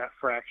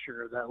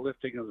fracture or that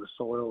lifting of the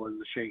soil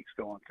and the shanks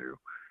going through.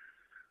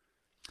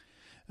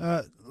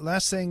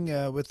 Last thing,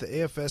 with the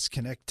AFS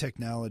Connect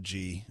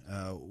technology,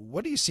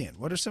 what are you seeing?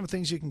 What are some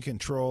things you can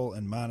control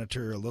and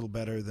monitor a little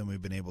better than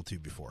we've been able to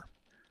before?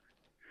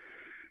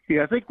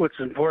 Yeah, I think what's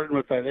important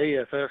with that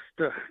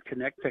AFS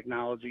Connect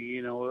technology,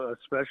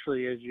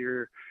 especially as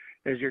you're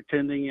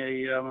tending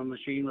a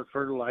machine with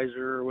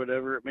fertilizer or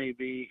whatever it may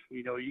be,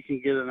 you can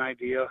get an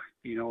idea.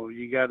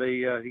 You got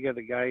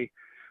a guy.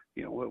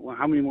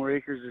 How many more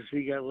acres does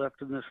he got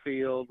left in this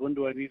field? When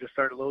do I need to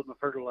start loading the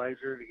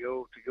fertilizer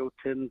to go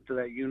tend to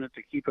that unit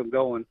to keep him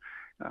going?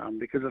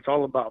 Because it's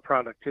all about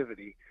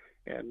productivity.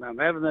 And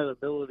having that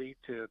ability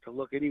to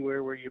look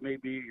anywhere where you may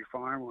be at your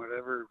farm,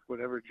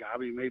 whatever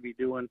job you may be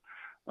doing,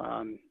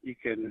 you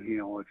can,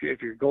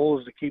 if your goal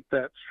is to keep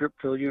that strip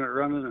till unit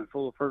running and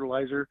full of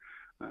fertilizer,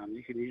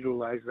 you can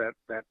utilize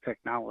that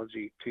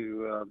technology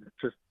to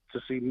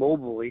see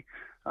mobilely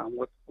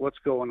what's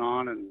going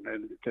on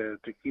and to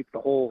keep the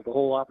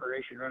whole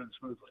operation running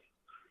smoothly.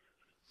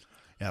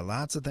 Yeah,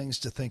 lots of things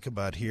to think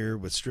about here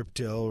with strip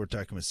till. We're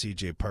talking with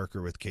CJ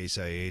Parker with Case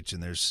IH,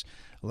 and there's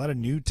a lot of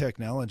new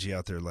technology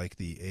out there like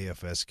the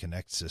AFS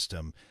Connect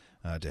system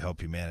to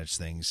help you manage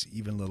things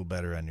even a little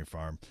better on your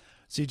farm.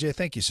 CJ,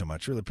 thank you so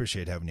much. Really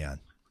appreciate having you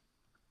on.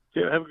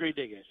 Yeah, have a great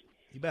day, guys.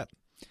 You bet.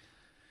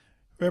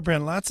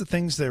 Reverend, lots of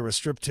things there with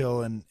strip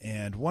till,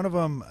 and one of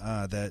them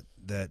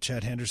that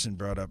Chad Henderson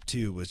brought up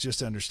too was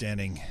just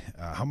understanding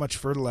how much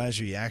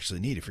fertilizer you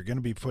actually need. If you're going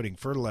to be putting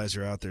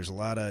fertilizer out, there's a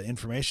lot of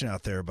information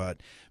out there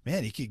about,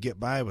 man, you could get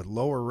by with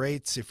lower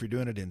rates if you're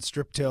doing it in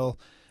strip till.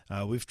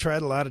 We've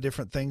tried a lot of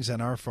different things on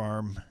our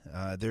farm.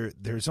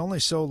 There's only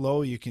so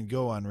low you can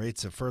go on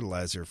rates of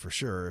fertilizer for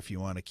sure if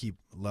you want to keep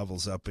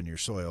levels up in your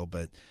soil.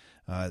 But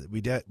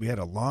we had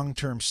a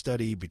long-term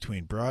study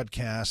between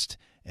broadcast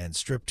and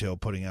strip till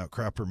putting out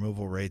crop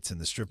removal rates in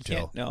the strip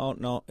till. Yeah,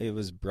 no, it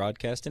was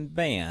broadcast and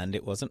banned.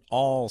 It wasn't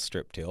all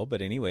strip till,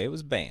 but anyway, it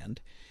was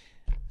banned.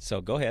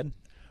 So go ahead.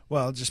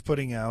 Well, just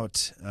putting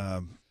out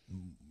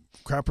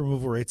crop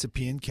removal rates of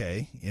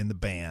P&K in the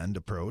banned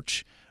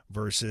approach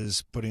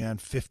versus putting on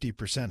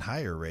 50%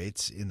 higher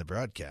rates in the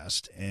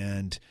broadcast.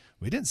 And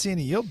we didn't see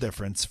any yield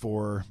difference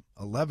for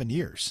 11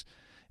 years.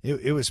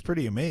 It was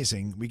pretty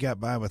amazing. We got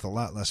by with a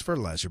lot less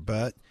fertilizer,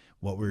 but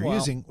what we were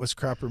using was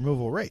crop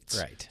removal rates.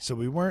 Right. So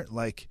we weren't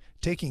like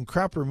taking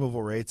crop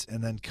removal rates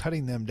and then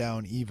cutting them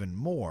down even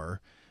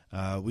more.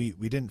 We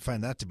didn't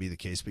find that to be the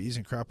case, but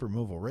using crop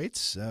removal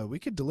rates, we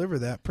could deliver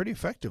that pretty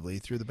effectively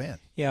through the ban.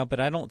 Yeah, but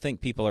I don't think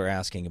people are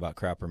asking about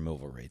crop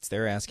removal rates.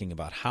 They're asking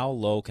about how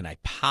low can I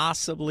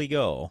possibly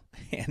go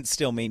and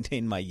still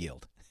maintain my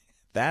yield.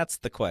 That's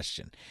the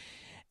question.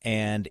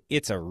 And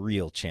it's a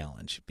real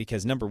challenge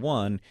because, number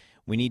one,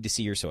 we need to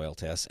see your soil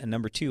tests. And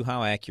number two,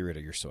 how accurate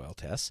are your soil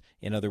tests?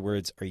 In other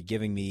words, are you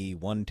giving me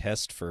one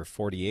test for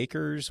 40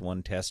 acres,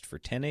 one test for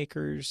 10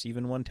 acres,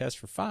 even one test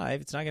for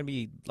 5? It's not going to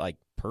be like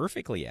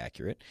perfectly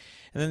accurate.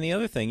 And then the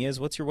other thing is,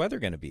 what's your weather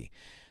going to be?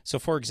 So,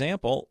 for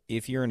example,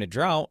 if you're in a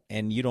drought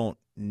and you don't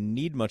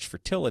need much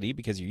fertility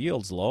because your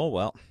yield's low,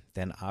 well,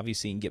 then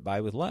obviously you can get by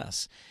with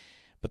less.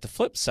 But the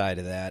flip side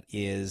of that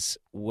is,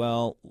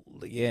 well,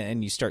 yeah,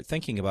 and you start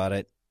thinking about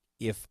it,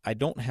 if I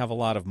don't have a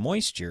lot of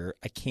moisture,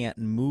 I can't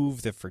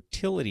move the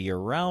fertility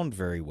around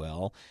very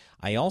well.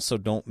 I also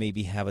don't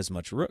maybe have as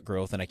much root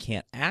growth, and I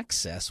can't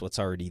access what's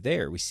already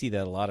there. We see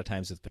that a lot of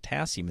times with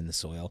potassium in the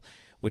soil,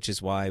 which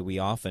is why we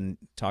often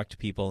talk to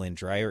people in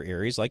drier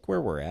areas like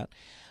where we're at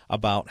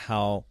about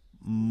how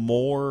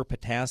more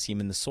potassium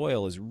in the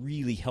soil is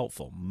really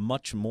helpful,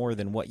 much more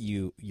than what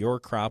your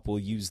crop will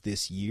use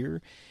this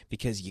year,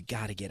 because you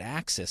got to get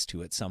access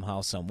to it somehow,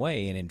 some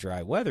way, and in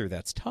dry weather,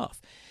 that's tough.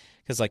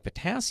 Because like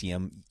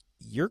potassium,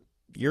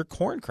 your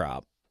corn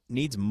crop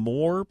needs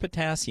more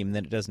potassium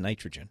than it does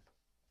nitrogen.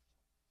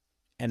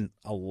 And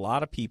a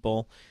lot of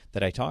people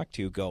that I talk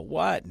to go,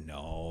 what?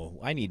 No,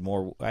 I need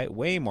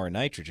way more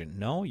nitrogen.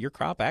 No, your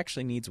crop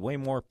actually needs way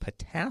more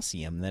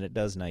potassium than it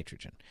does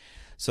nitrogen.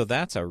 So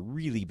that's a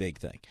really big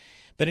thing.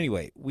 But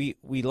anyway, we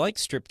like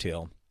strip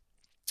till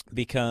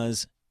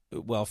because,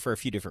 well, for a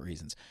few different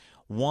reasons.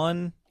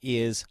 One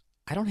is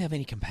I don't have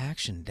any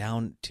compaction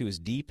down to as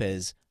deep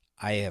as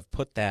I have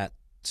put that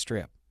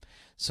strip.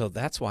 So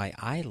that's why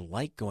I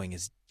like going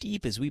as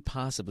deep as we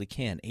possibly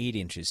can, 8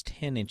 inches,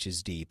 10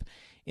 inches deep.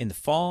 In the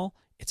fall,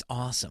 it's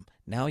awesome.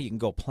 Now you can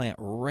go plant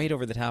right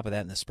over the top of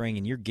that in the spring,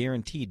 and you're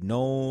guaranteed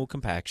no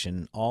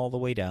compaction all the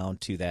way down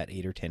to that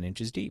 8 or 10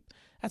 inches deep.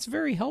 That's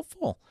very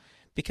helpful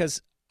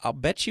because I'll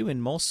bet you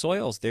in most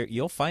soils there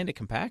you'll find a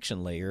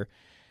compaction layer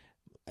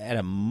at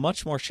a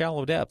much more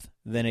shallow depth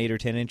than 8 or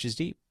 10 inches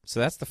deep. So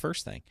that's the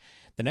first thing.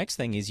 The next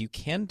thing is you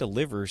can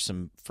deliver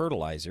some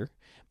fertilizer,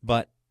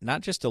 but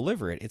not just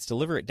deliver it, it's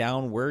deliver it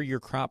down where your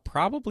crop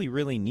probably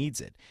really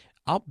needs it.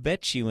 I'll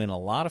bet you in a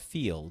lot of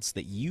fields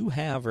that you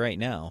have right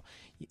now,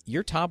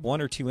 your top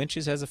 1 or 2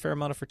 inches has a fair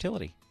amount of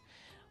fertility.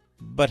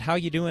 But how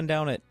you doing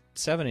down at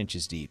 7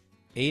 inches deep,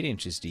 8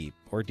 inches deep,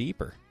 or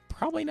deeper?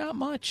 Probably not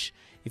much.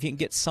 If you can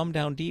get some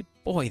down deep,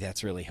 boy,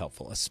 that's really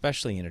helpful,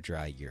 especially in a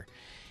dry year.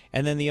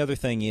 And then the other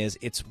thing is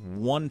it's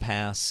one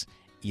pass.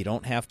 You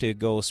don't have to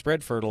go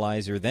spread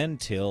fertilizer, then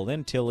till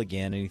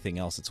again, anything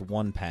else. It's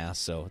one pass.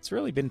 So it's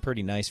really been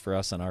pretty nice for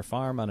us on our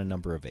farm on a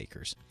number of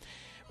acres.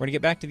 We're going to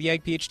get back to the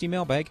Ag PhD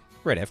mailbag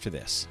right after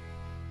this.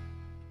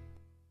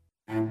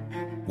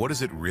 What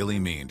does it really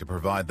mean to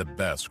provide the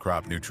best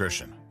crop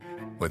nutrition?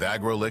 With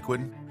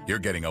AgroLiquid, you're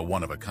getting a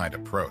one-of-a-kind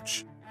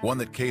approach, one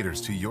that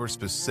caters to your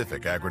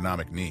specific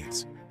agronomic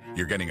needs.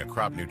 You're getting a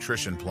crop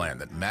nutrition plan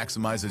that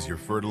maximizes your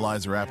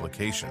fertilizer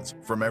applications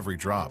from every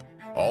drop,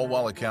 all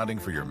while accounting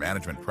for your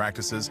management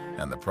practices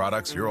and the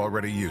products you're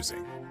already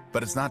using.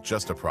 But it's not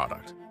just a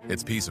product.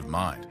 It's peace of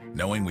mind,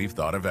 knowing we've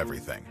thought of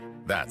everything.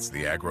 That's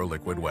the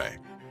AgroLiquid way.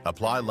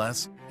 Apply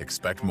less,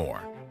 expect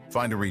more.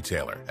 Find a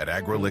retailer at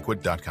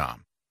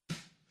agroliquid.com.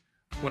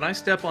 When I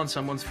step on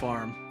someone's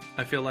farm,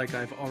 I feel like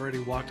I've already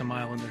walked a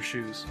mile in their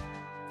shoes.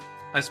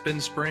 I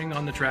spend spring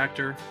on the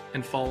tractor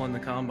and fall in the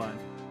combine.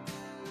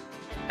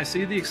 I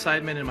see the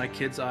excitement in my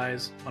kids'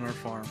 eyes on our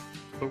farm,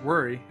 but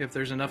worry if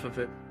there's enough of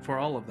it for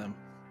all of them.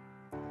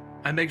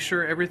 I make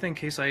sure everything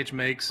Case IH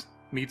makes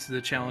meets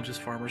the challenges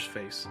farmers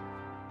face,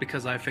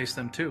 because I face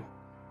them too.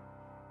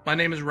 My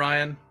name is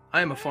Ryan,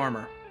 I am a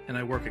farmer, and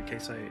I work at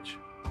Case IH.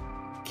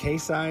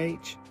 Case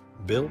IH,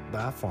 built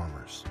by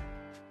farmers.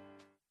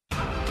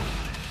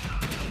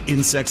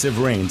 Insects have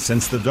reigned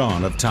since the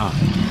dawn of time,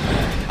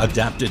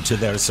 adapted to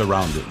their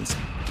surroundings,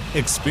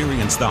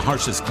 experienced the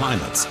harshest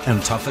climates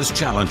and toughest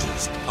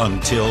challenges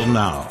until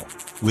now.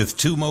 With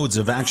 2 modes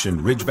of action,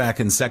 Ridgeback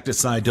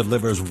insecticide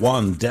delivers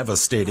one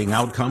devastating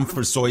outcome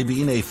for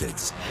soybean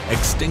aphids: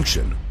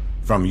 extinction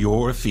from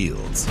your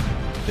fields.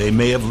 They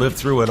may have lived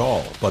through it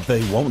all, but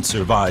they won't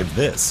survive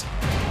this.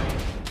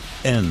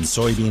 End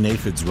soybean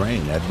aphids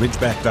reign at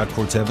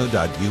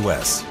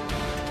ridgeback.corteva.us.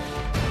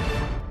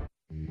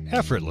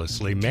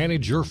 Effortlessly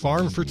manage your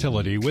farm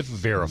fertility with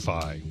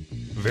Verify.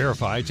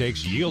 Verify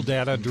takes yield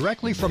data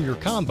directly from your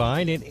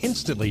combine and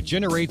instantly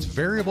generates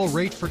variable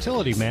rate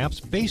fertility maps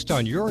based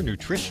on your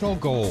nutritional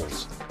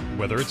goals.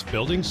 Whether it's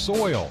building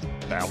soil,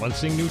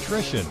 balancing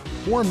nutrition,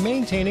 or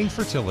maintaining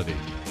fertility.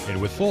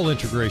 And with full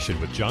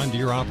integration with John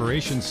Deere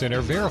Operations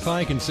Center,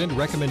 Verify can send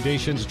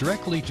recommendations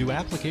directly to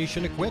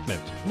application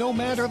equipment, no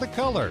matter the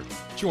color.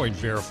 Join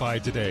Verify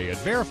today at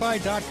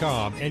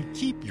verify.com and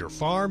keep your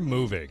farm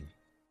moving.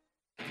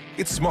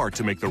 It's smart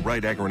to make the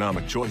right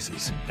agronomic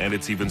choices, and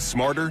it's even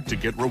smarter to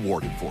get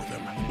rewarded for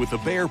them. With the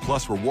Bayer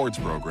Plus Rewards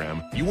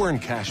program, you earn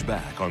cash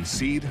back on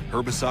seed,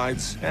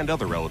 herbicides, and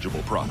other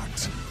eligible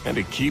products. And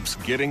it keeps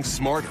getting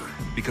smarter,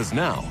 because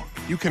now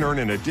you can earn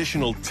an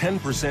additional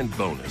 10%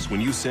 bonus when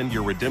you send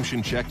your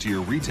redemption check to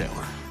your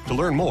retailer. To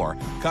learn more,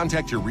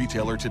 contact your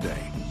retailer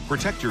today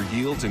Protect your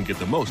yields and get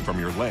the most from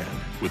your land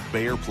with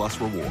Bayer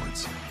Plus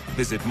Rewards.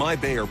 Visit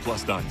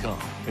mybayerplus.com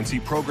and see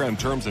program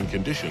terms and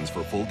conditions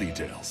for full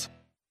details.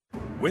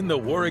 Win the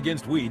war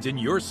against weeds in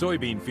your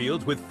soybean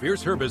fields with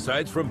Fierce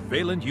herbicides from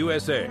Valent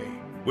USA.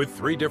 With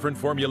 3 different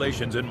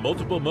formulations and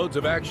multiple modes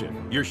of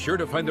action, you're sure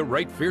to find the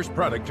right Fierce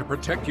product to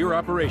protect your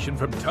operation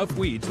from tough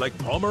weeds like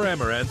Palmer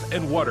amaranth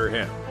and water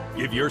hemp.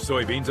 Give your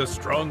soybeans a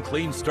strong,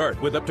 clean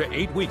start with up to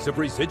 8 weeks of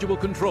residual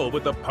control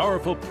with the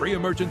powerful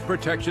pre-emergence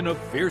protection of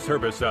Fierce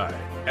herbicide.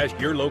 Ask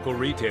your local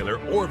retailer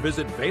or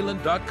visit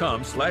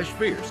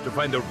valent.com/fierce to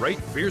find the right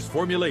Fierce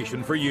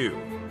formulation for you.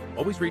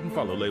 Always read and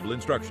follow label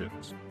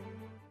instructions.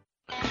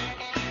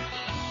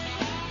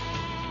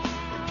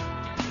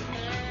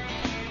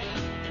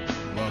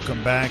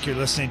 Welcome back. You're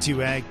listening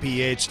to Ag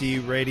PhD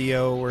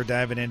Radio. We're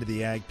diving into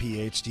the Ag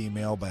PhD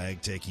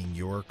mailbag, taking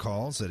your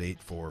calls at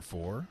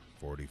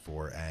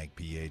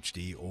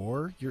 844-44-AG-PhD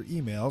or your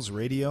emails,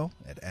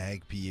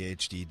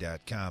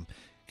 radio@agphd.com.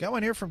 Got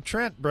one here from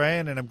Trent,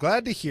 Brian, and I'm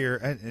glad to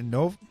hear,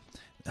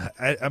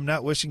 I'm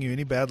not wishing you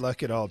any bad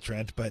luck at all,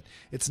 Trent, but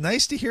it's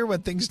nice to hear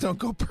when things don't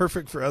go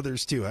perfect for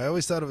others, too. I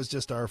always thought it was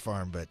just our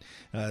farm, but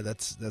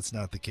that's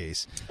not the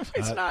case.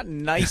 It's not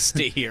nice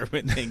to hear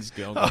when things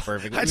don't go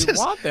perfect. We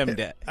want them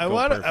to I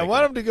want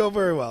them to go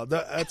very well.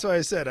 That's why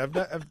I said I'm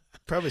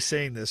probably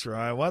saying this wrong.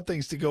 I want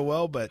things to go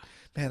well, but,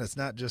 man, it's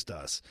not just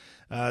us.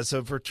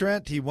 So for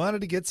Trent, he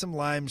wanted to get some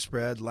lime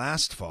spread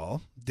last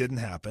fall. Didn't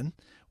happen.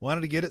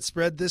 Wanted to get it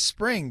spread this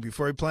spring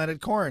before he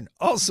planted corn.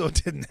 Also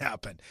didn't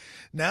happen.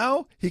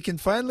 Now he can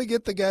finally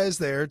get the guys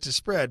there to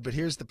spread, but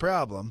here's the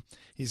problem.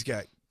 He's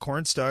got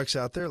corn stalks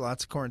out there,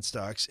 lots of corn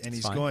stalks, and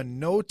he's going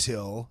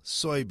no-till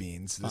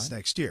soybeans this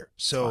next year.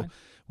 So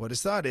what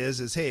his thought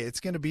is, hey, it's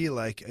going to be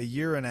like a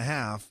year and a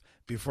half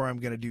before I'm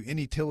going to do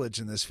any tillage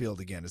in this field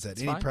again. Is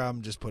that any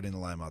problem? Just putting the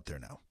lime out there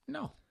now.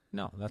 No,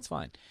 that's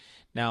fine.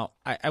 Now,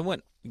 I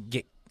wouldn't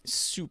get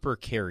super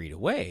carried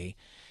away,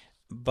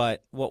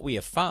 but what we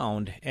have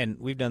found, and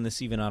we've done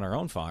this even on our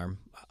own farm,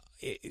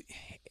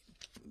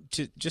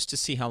 just to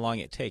see how long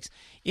it takes,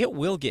 it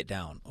will get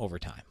down over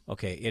time.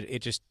 Okay,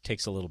 it just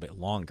takes a little bit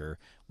longer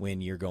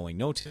when you're going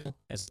no-till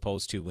as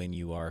opposed to when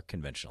you are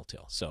conventional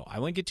till. So I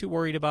wouldn't get too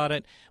worried about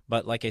it,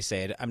 but like I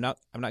said, I'm not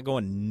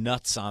going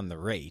nuts on the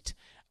rate.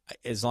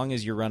 As long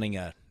as you're running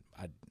a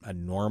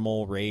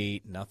normal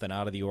rate, nothing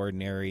out of the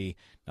ordinary,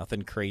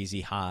 nothing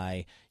crazy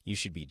high, you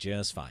should be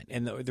just fine.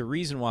 And the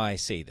reason why I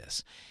say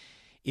this,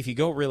 if you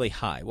go really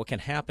high, what can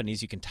happen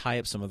is you can tie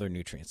up some other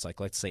nutrients, like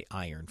let's say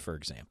iron, for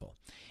example.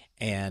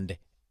 And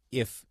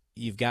if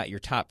you've got your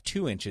top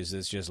 2 inches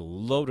is just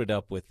loaded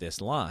up with this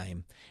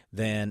lime,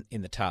 then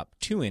in the top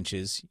 2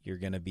 inches, you're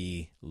going to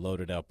be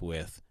loaded up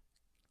with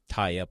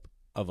tie-up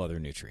of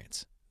other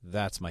nutrients.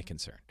 That's my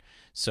concern.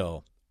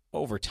 So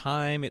over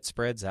time, it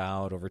spreads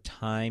out. Over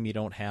time, you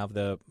don't have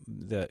the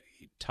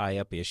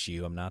tie-up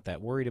issue. I'm not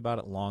that worried about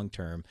it long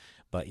term.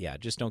 But, yeah,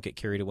 just don't get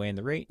carried away in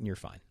the rate, and you're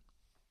fine.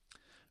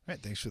 All right,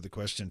 thanks for the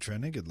question,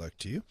 Trent. Good luck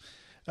to you.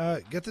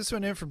 Got this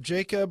one in from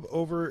Jacob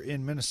over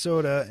in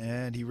Minnesota,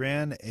 and he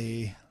ran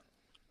a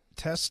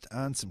test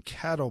on some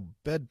cattle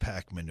bed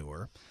pack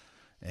manure.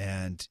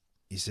 And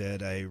he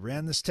said, I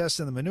ran this test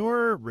on the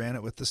manure, ran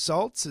it with the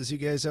salts, as you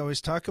guys always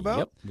talk about.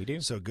 Yep, we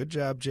do. So good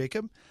job,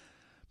 Jacob.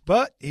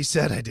 But he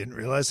said, I didn't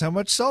realize how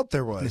much salt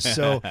there was.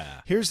 So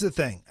here's the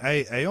thing.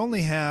 I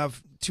only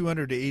have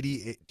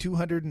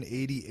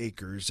 280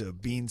 acres of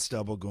bean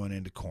stubble going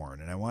into corn,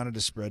 and I wanted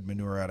to spread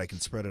manure out. I can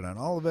spread it on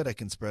all of it. I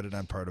can spread it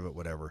on part of it,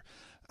 whatever.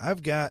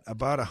 I've got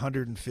about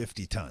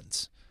 150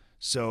 tons.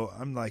 So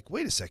I'm like,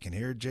 wait a second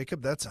here,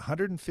 Jacob, that's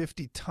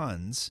 150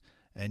 tons,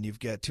 and you've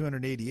got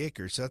 280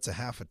 acres, so that's a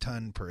half a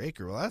ton per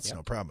acre. Well, that's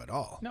no problem at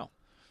all. No.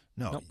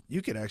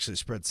 You could actually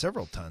spread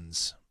several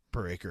tons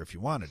per acre if you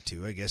wanted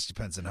to. I guess it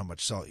depends on how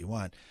much salt you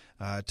want.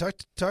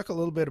 Talk a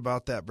little bit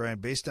about that, Brian.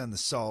 Based on the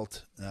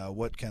salt,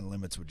 what kind of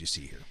limits would you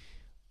see here?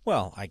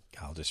 Well,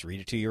 I'll just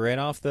read it to you right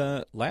off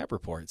the lab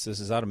reports. This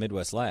is out of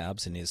Midwest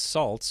Labs, and his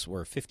salts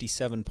were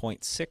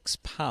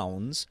 57.6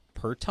 pounds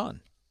per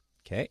ton.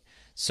 Okay,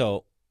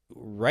 so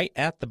right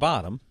at the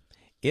bottom,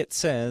 it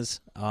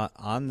says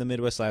on the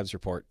Midwest Labs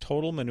report,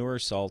 total manure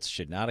salts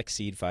should not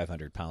exceed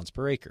 500 pounds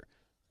per acre.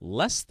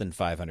 Less than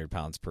 500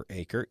 pounds per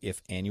acre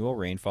if annual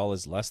rainfall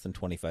is less than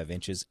 25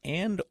 inches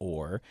and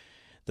or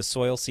the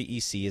soil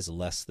CEC is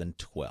less than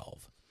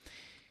 12.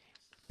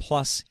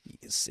 Plus,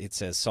 it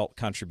says salt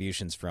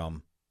contributions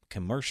from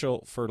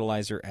commercial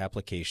fertilizer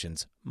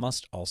applications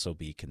must also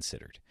be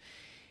considered.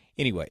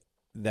 Anyway,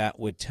 that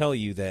would tell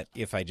you that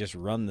if I just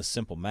run the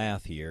simple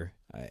math here,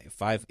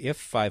 if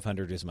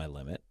 500 is my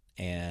limit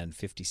and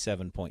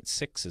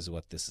 57.6 is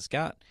what this has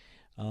got,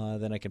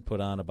 then I can put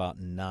on about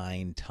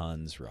 9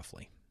 tons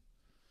roughly.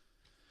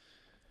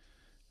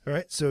 All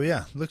right, so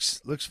yeah,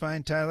 looks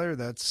fine, Tyler.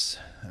 That's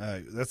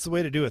the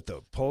way to do it,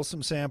 though. Pull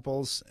some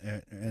samples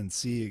and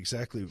see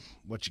exactly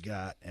what you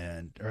got.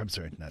 Or I'm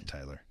sorry, not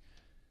Tyler.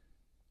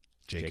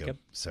 Jacob.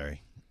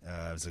 Sorry,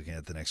 I was looking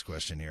at the next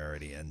question here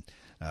already. And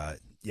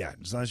yeah,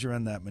 as long as you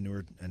run that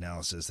manure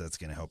analysis, that's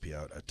going to help you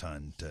out a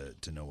ton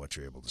to know what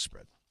you're able to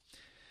spread.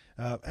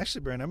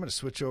 Actually, Brian, I'm going to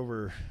switch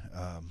over.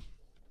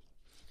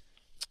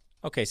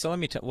 Okay, so let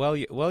me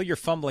while you're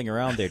fumbling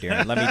around there,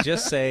 Darren, let me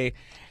just say,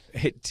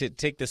 to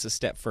take this a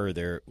step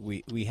further,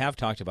 we have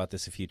talked about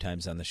this a few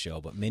times on the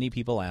show, but many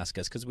people ask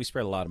us, because we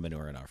spread a lot of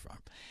manure in our farm,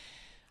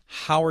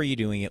 how are you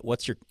doing it?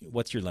 What's your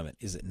limit?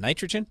 Is it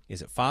nitrogen?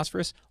 Is it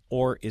phosphorus?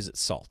 Or is it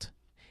salt?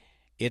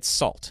 It's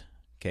salt.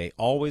 Okay,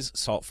 always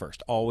salt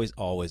first. Always,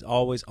 always,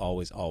 always,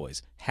 always,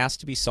 always. Has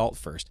to be salt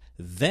first.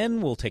 Then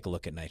we'll take a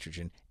look at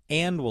nitrogen,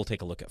 and we'll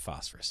take a look at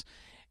phosphorus.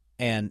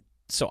 And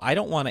so I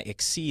don't want to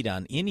exceed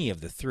on any of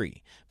the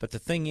three. But the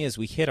thing is,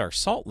 we hit our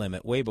salt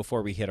limit way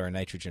before we hit our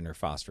nitrogen or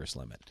phosphorus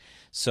limit.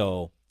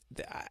 So,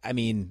 I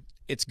mean,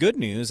 it's good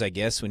news, I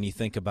guess, when you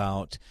think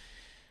about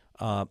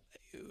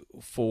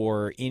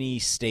for any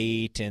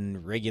state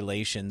and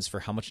regulations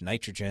for how much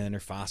nitrogen or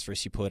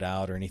phosphorus you put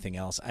out or anything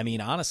else. I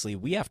mean, honestly,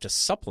 we have to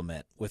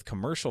supplement with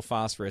commercial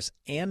phosphorus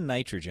and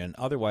nitrogen.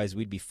 Otherwise,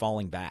 we'd be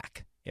falling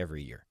back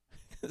every year.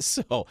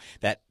 So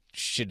that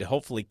should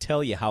hopefully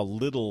tell you how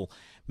little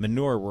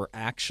manure we're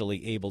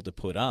actually able to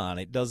put on.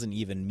 It doesn't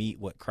even meet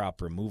what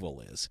crop removal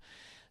is.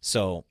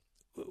 So,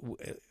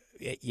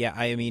 yeah,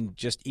 I mean,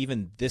 just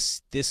even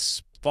this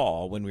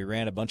fall when we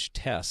ran a bunch of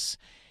tests,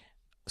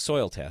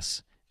 soil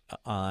tests,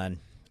 on,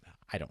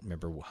 I don't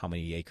remember how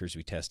many acres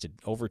we tested,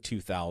 over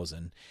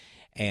 2,000,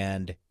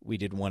 and we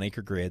did 1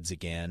 acre grids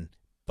again,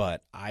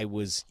 but I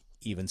was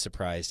even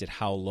surprised at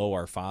how low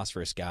our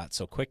phosphorus got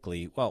so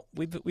quickly. Well,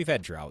 we've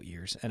had drought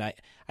years, and I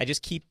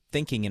just keep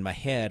thinking in my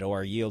head, oh,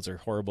 our yields are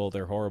horrible,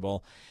 they're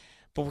horrible,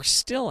 but we're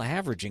still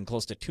averaging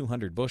close to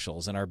 200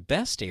 bushels, and our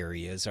best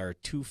areas are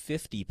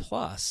 250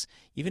 plus,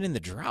 even in the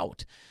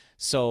drought.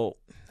 So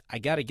I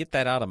got to get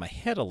that out of my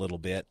head a little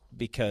bit,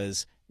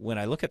 because when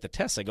I look at the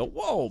tests, I go,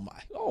 whoa,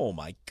 oh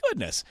my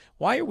goodness,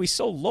 why are we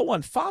so low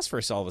on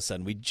phosphorus all of a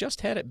sudden? We just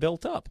had it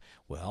built up.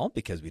 Well,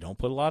 because we don't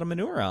put a lot of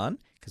manure on,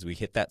 because we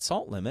hit that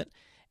salt limit.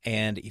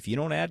 And if you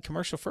don't add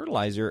commercial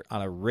fertilizer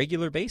on a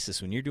regular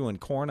basis, when you're doing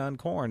corn on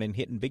corn and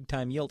hitting big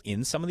time yield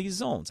in some of these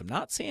zones, I'm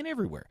not saying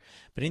everywhere,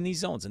 but in these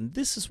zones, and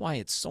this is why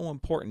it's so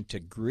important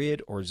to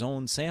grid or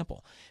zone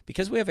sample,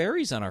 because we have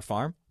areas on our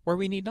farm where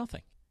we need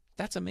nothing.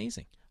 That's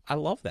amazing. I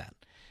love that.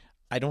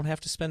 I don't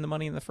have to spend the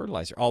money in the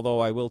fertilizer,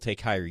 although I will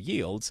take higher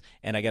yields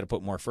and I got to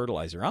put more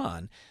fertilizer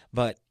on.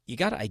 But you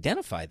got to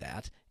identify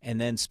that and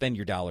then spend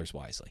your dollars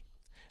wisely.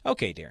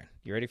 Okay, Darren,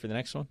 you ready for the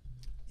next one?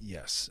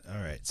 Yes.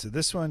 All right. So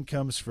this one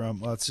comes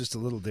from, well, it's just a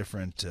little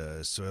different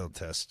soil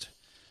test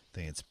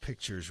thing. It's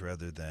pictures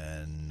rather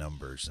than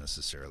numbers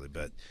necessarily,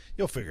 but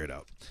you'll figure it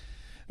out.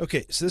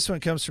 Okay, so this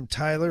one comes from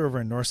Tyler over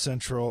in North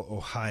Central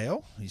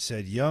Ohio. He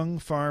said, young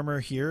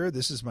farmer here.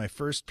 This is my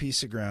first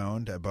piece of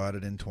ground. I bought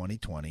it in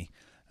 2020.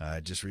 I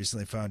just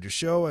recently found your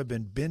show. I've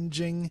been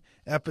binging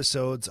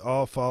episodes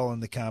all fall in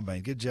the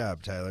combine. Good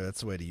job, Tyler. That's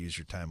the way to use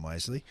your time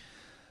wisely.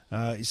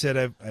 He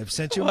said, I've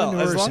sent you a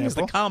manure sample. As long as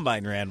the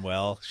combine ran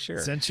well, sure.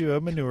 Sent you a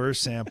manure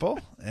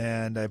sample,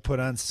 and I put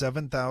on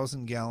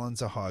 7,000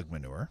 gallons of hog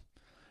manure,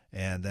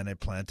 and then I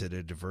planted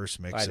a diverse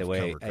mix of cover crop.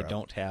 By the way, I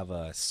don't have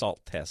a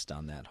salt test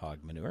on that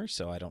hog manure,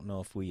 so I don't know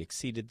if we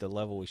exceeded the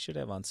level we should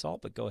have on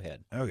salt, but go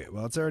ahead. Okay,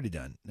 well, it's already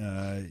done.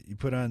 You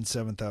put on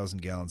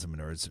 7,000 gallons of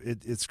manure.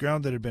 It's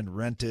ground that had been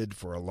rented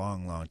for a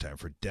long, long time,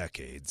 for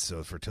decades,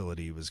 so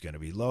fertility was going to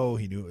be low.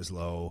 He knew it was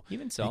low.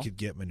 Even so. He could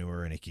get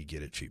manure, and he could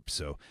get it cheap.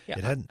 So yeah.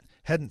 It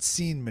hadn't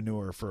seen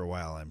manure for a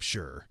while, I'm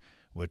sure.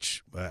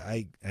 Which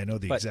I know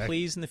the exact. But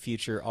please, in the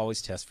future,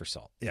 always test for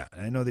salt. Yeah,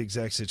 I know the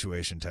exact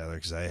situation, Tyler,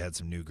 because I had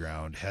some new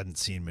ground, hadn't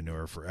seen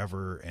manure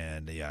forever,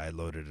 and yeah, I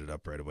loaded it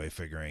up right away,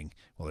 figuring,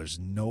 well, there's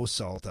no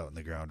salt out in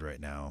the ground right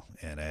now,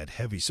 and I had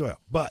heavy soil.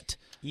 But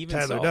even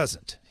Tyler so,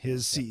 doesn't.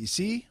 His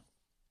CEC,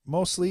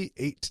 mostly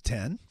 8 to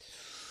 10.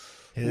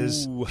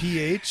 His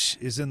pH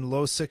is in the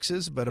low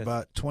 6s, but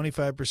about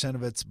 25%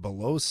 of it's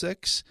below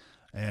 6,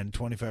 and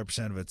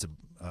 25% of it's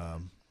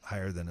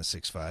higher than a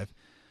 6.5.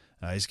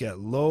 He's got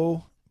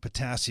low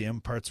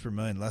potassium, parts per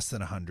million, less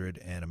than 100,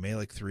 and a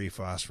Malic 3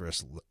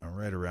 phosphorus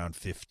right around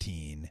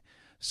 15.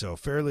 So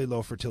fairly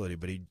low fertility,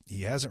 but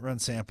he hasn't run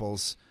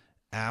samples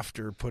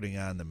after putting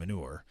on the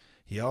manure.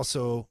 He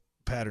also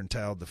pattern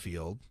tiled the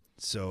field.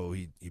 So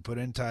he put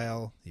in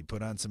tile, he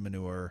put on some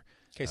manure.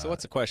 Okay, so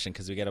what's the question?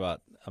 Because we got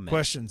about a minute.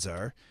 Questions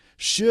are,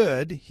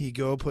 should he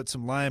go put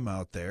some lime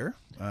out there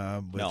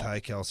with high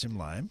calcium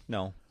lime?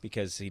 No,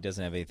 because he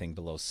doesn't have anything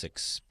below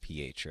 6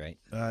 pH, right?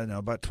 No,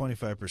 about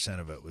 25%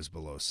 of it was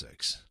below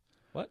 6.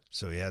 What?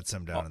 So he had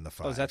some down in the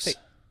 5s. Oh, is that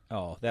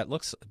that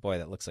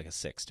looks like a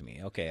 6 to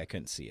me. Okay, I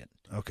couldn't see it.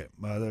 Okay,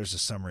 well, there's a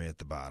summary at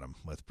the bottom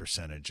with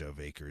percentage of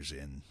acres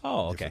in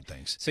different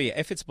things. So yeah,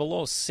 if it's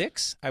below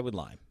 6, I would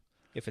lime.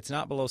 If it's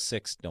not below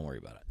 6, don't worry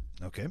about it.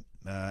 Okay.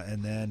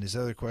 And then his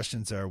other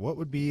questions are, what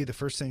would be the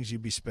first things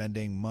you'd be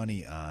spending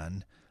money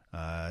on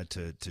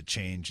to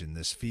change in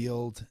this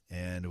field?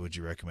 And would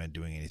you recommend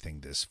doing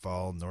anything this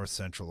fall? North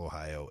Central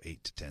Ohio,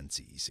 8 to 10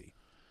 CEC.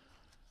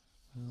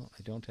 Well,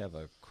 I don't have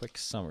a quick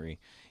summary.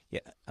 Yeah.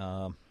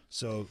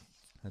 So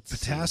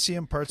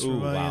potassium parts per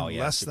million,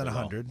 less than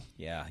 100.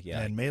 Yeah.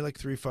 And Malic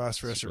 3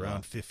 phosphorus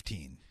around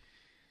 15.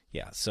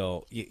 Yeah,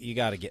 so you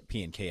got to get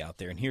P&K out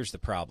there. And here's the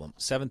problem.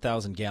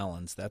 7,000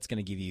 gallons, that's going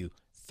to give you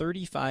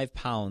 35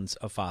 pounds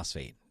of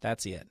phosphate.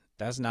 That's it.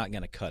 That's not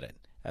going to cut it.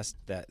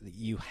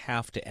 You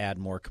have to add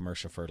more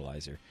commercial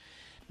fertilizer.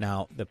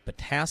 Now, the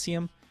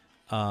potassium,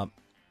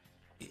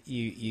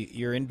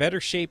 you're in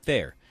better shape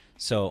there.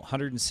 So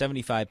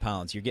 175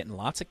 pounds. You're getting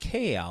lots of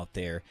K out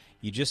there.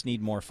 You just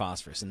need more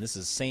phosphorus. And this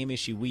is the same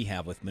issue we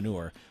have with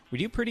manure. We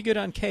do pretty good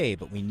on K,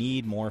 but we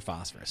need more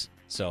phosphorus.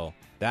 So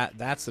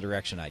that's the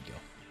direction I'd go.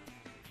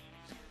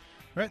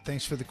 All right,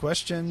 thanks for the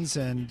questions,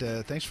 and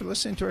thanks for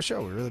listening to our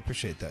show. We really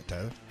appreciate that,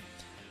 Tyler.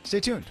 Stay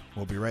tuned.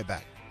 We'll be right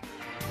back.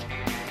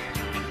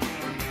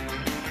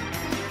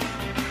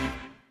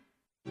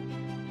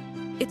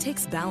 It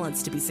takes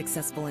balance to be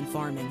successful in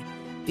farming,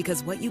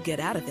 because what you get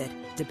out of it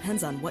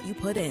depends on what you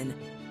put in,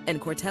 and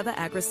Corteva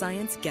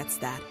Agriscience gets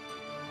that.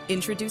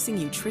 Introducing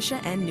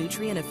Nutritia N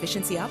Nutrient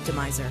Efficiency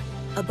Optimizer,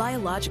 a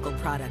biological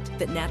product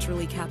that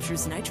naturally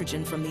captures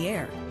nitrogen from the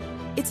air.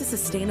 It's a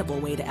sustainable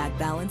way to add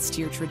balance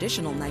to your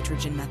traditional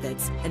nitrogen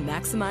methods and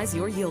maximize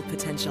your yield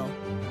potential.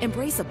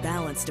 Embrace a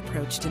balanced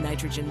approach to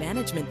nitrogen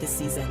management this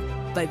season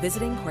by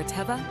visiting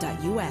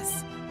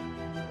Corteva.us.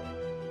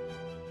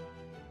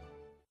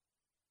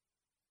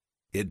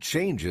 It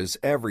changes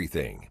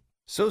everything.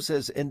 So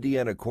says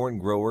Indiana corn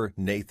grower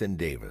Nathan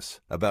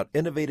Davis about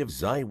innovative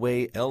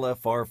Xyway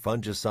LFR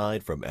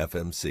fungicide from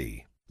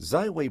FMC.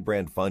 Xyway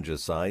brand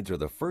fungicides are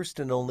the first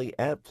and only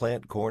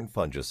at-plant corn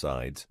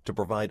fungicides to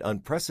provide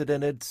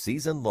unprecedented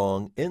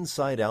season-long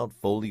inside-out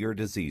foliar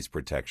disease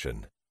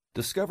protection.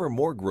 Discover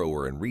more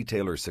grower and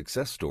retailer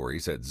success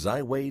stories at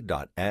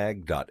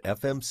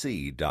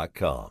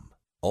xyway.ag.fmc.com.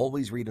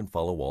 Always read and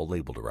follow all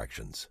label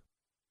directions.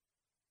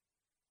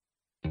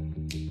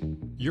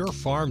 Your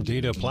farm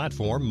data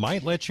platform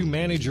might let you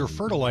manage your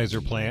fertilizer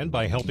plan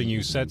by helping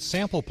you set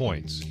sample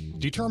points,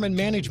 determine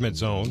management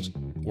zones,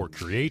 or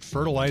create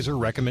fertilizer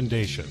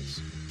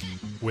recommendations.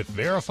 With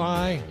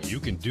Verify,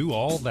 you can do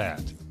all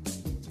that.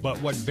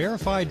 But what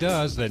Verify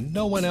does that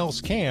no one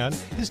else can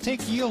is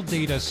take yield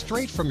data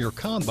straight from your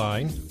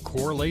combine,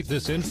 correlate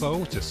this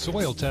info to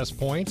soil test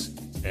points,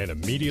 and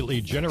immediately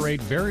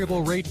generate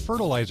variable rate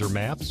fertilizer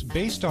maps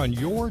based on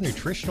your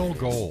nutritional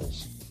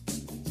goals.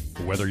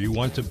 Whether you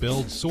want to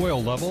build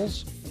soil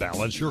levels,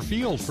 balance your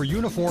field for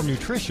uniform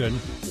nutrition,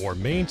 or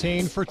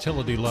maintain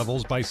fertility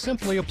levels by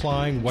simply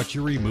applying what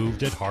you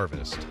removed at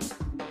harvest.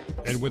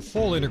 And with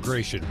full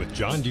integration with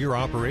John Deere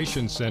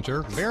Operations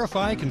Center,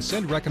 Verify can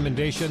send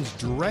recommendations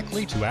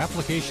directly to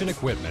application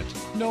equipment,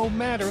 no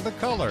matter the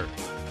color.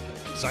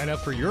 Sign up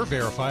for your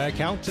Verify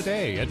account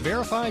today at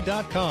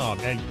verify.com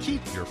and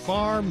keep your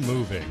farm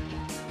moving.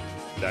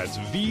 That's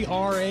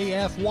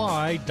VRAFY.com.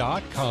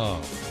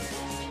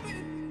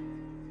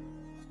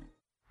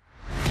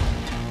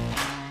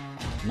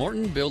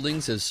 Morton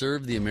Buildings has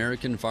served the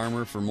American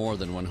farmer for more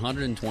than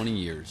 120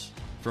 years.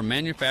 From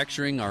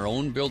manufacturing our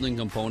own building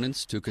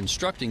components to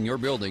constructing your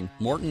building,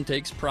 Morton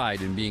takes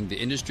pride in being the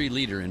industry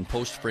leader in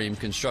post-frame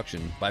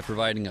construction by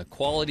providing a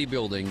quality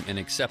building and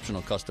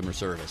exceptional customer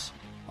service.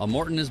 A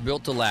Morton is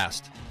built to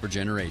last for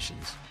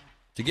generations.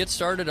 To get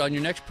started on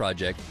your next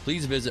project,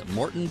 please visit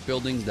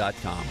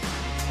mortonbuildings.com.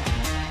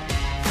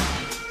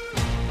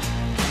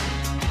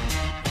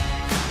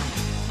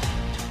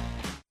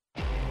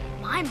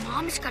 My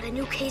mom's got a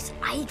new Case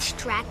IH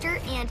tractor,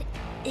 and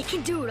it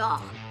can do it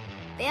all.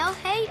 Bale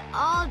hay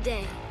all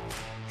day.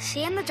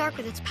 See in the dark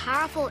with its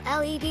powerful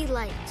LED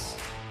lights.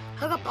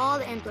 Hook up all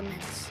the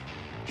implements.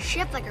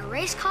 Shift like a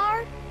race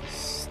car,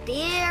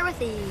 steer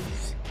with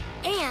ease.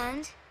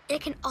 And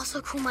it can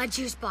also cool my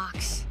juice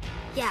box.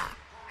 Yeah,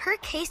 her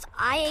Case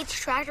IH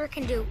tractor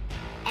can do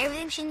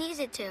everything she needs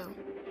it to.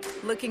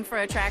 Looking for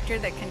a tractor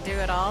that can do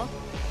it all?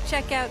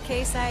 Check out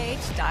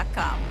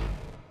caseih.com.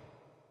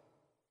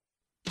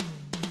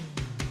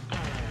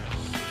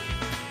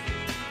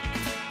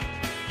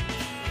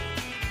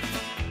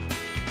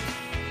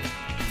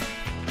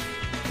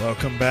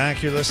 Welcome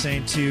back. You're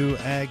listening to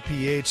Ag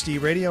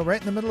PhD Radio,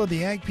 right in the middle of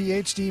the Ag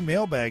PhD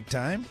mailbag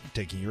time.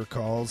 Taking your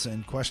calls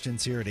and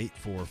questions here at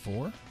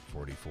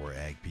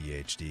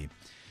 844-44-AG-PhD.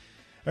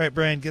 All right,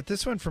 Brian, get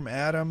this one from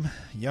Adam,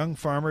 young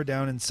farmer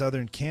down in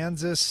southern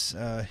Kansas.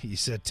 He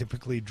said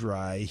typically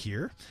dry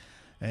here.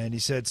 And he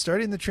said,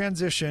 starting the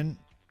transition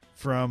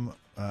from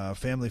a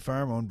family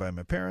farm owned by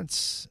my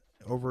parents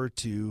over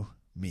to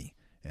me.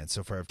 And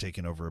so far, I've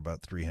taken over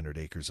about 300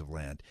 acres of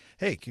land.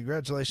 Hey,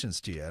 congratulations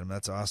to you, Adam.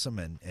 That's awesome.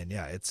 And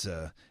yeah, it's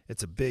a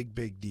big,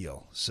 big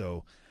deal.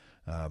 So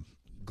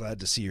glad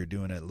to see you're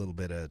doing it a little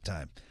bit at a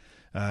time.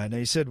 Now,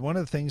 he said one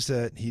of the things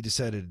that he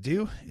decided to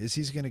do is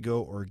he's going to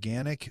go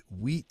organic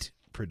wheat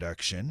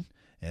production.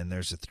 And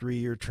there's a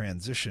 3-year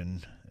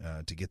transition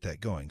to get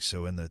that going.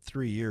 So in the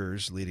 3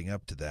 years leading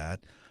up to that,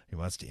 he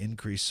wants to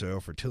increase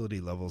soil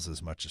fertility levels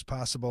as much as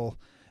possible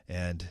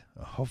and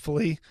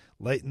hopefully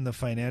lighten the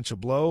financial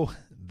blow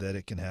that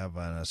it can have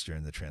on us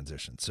during the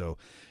transition. So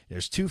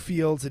there's 2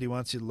 fields that he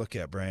wants you to look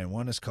at, Brian.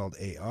 One is called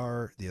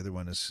AR. The other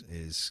one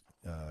is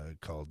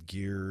called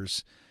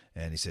Gears.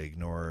 And he said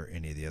ignore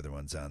any of the other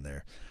ones on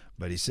there.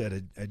 But he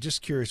said, I'm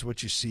just curious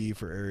what you see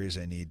for areas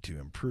I need to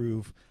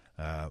improve.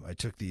 I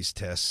took these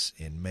tests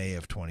in May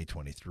of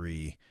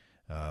 2023,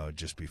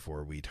 just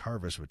before wheat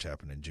harvest, which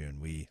happened in June.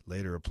 We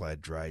later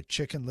applied dry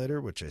chicken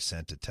litter, which I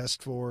sent a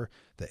test for.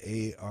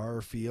 The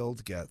AR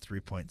field got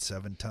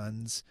 3.7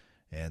 tons,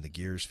 and the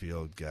Gears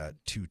field got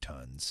 2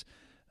 tons.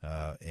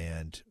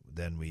 And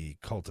then we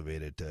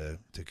cultivated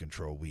to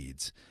control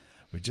weeds.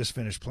 We just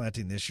finished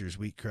planting this year's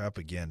wheat crop.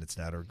 Again, it's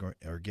not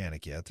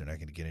organic yet. They're not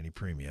going to get any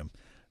premium.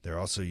 They're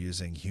also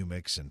using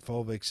humics and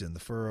fulvics in the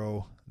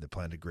furrow. They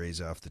plan to graze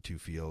off the 2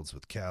 fields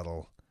with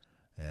cattle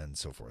and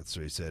so forth.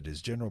 So he said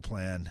his general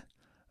plan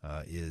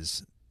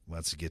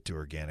wants to get to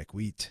organic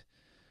wheat.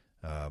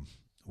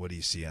 What do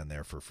you see on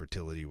there for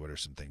fertility? What are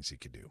some things he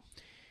could do?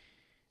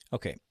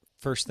 Okay,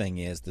 first thing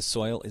is the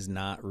soil is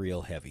not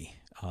real heavy.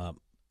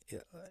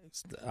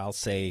 I'll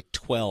say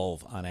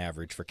 12 on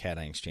average for cation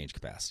exchange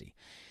capacity.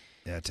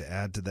 Yeah, to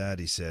add to that,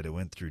 he said it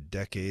went through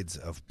decades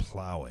of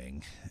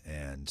plowing,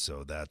 and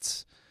so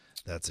that's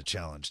a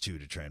challenge, too,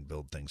 to try and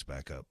build things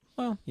back up.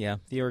 Well, yeah,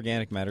 the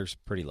organic matter's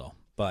pretty low,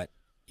 but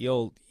if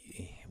you're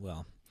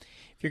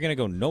going to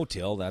go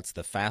no-till, that's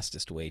the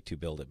fastest way to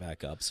build it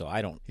back up, so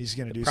I don't... He's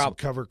going to do some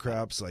cover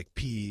crops like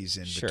peas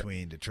in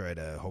between to try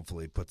to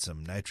hopefully put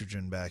some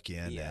nitrogen back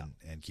in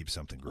and keep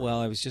something growing.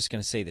 Well, I was just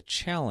going to say the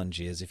challenge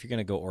is if you're going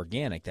to go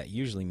organic, that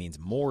usually means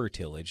more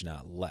tillage,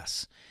 not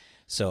less.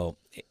 So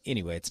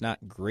anyway, it's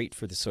not great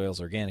for the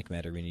soil's organic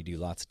matter when you do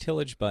lots of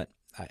tillage, but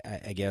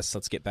I guess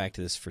let's get back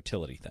to this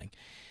fertility thing.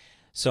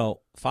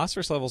 So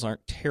phosphorus levels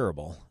aren't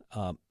terrible.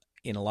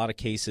 In a lot of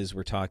cases,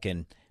 we're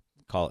talking,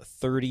 call it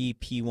 30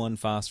 P1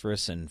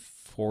 phosphorus and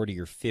 40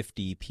 or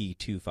 50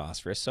 P2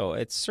 phosphorus. So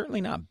it's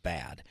certainly not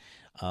bad.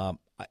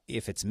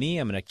 If it's me,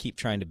 I'm going to keep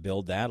trying to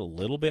build that a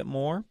little bit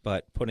more,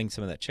 but putting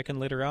some of that chicken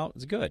litter out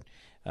is good.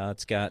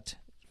 It's got,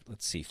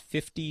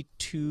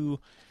 52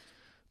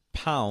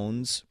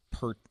 pounds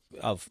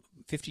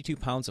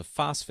of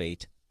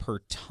phosphate per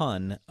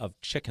ton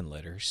of chicken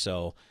litter.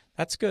 So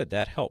that's good.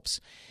 That helps.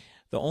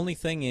 The only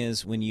thing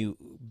is when you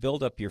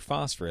build up your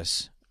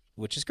phosphorus,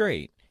 which is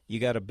great, you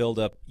got to build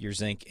up your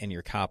zinc and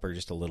your copper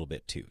just a little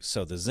bit too.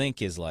 So the zinc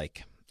is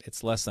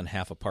it's less than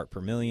half a part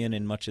per million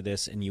in much of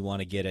this, and you want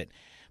to get it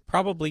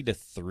probably to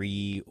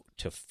 3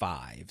 to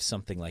 5,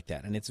 something like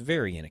that. And it's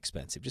very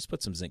inexpensive. Just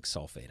put some zinc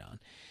sulfate on.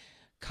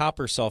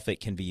 Copper sulfate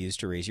can be used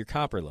to raise your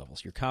copper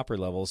levels. Your copper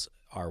levels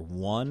are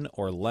 1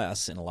 or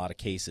less in a lot of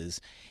cases,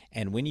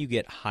 and when you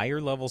get higher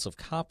levels of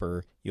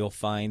copper, you'll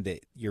find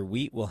that your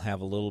wheat will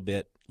have a little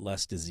bit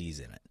less disease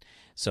in it.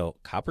 So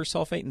copper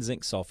sulfate and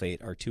zinc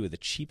sulfate are 2 of the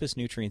cheapest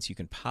nutrients you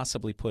can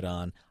possibly put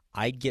on.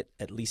 I'd get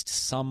at least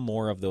some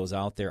more of those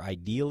out there.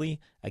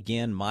 Ideally,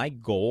 again, my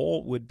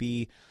goal would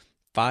be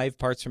 5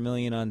 parts per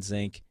million on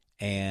zinc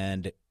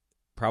and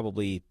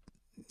probably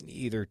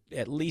either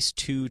at least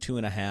 2,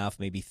 2.5,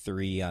 maybe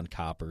 3 on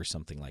copper,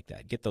 something like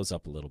that. Get those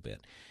up a little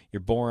bit. Your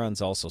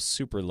boron's also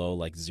super low,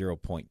 like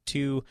 0.2.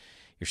 Your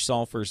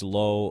sulfur's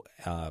low,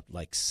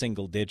 like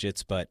single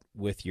digits, but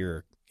with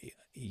your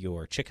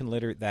chicken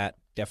litter, that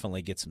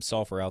definitely gets some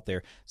sulfur out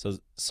there. So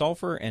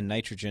sulfur and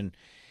nitrogen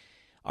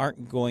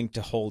aren't going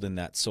to hold in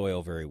that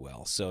soil very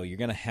well. So you're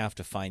going to have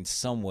to find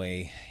some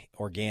way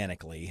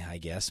organically, I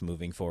guess,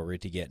 moving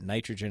forward to get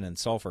nitrogen and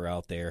sulfur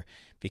out there,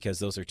 because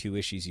those are 2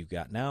 issues you've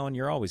got now, and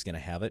you're always going to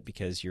have it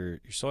because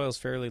your soil's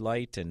fairly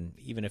light, and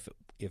even if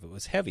it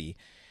was heavy,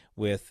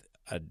 with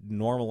a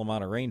normal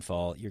amount of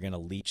rainfall, you're going to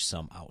leach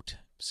some out.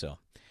 So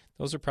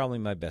those are probably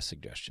my best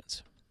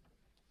suggestions.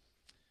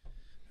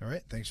 All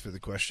right, thanks for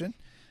the question.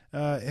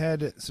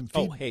 Had some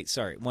feedback. Oh, hey,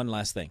 sorry, one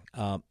last thing.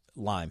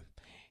 Lime.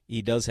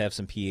 He does have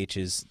some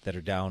pHs that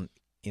are down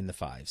in the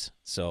 5s.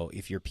 So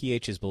if your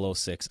pH is below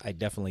 6, I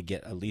definitely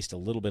get at least a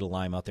little bit of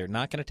lime out there.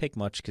 Not going to take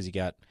much because you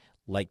got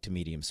light to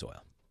medium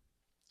soil.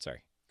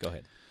 Sorry, go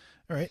ahead.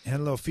 All right, had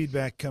a little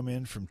feedback come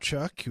in from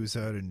Chuck, who's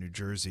out in New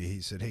Jersey.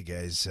 He said, hey,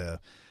 guys,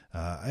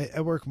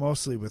 I work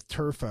mostly with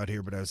turf out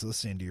here, but I was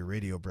listening to your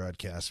radio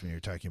broadcast when you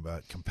were talking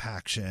about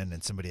compaction,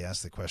 and somebody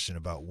asked the question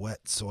about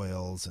wet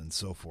soils and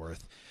so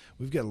forth.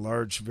 We've got a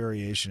large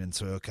variation in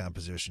soil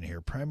composition here,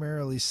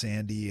 primarily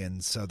sandy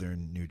in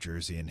southern New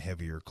Jersey and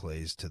heavier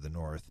clays to the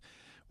north.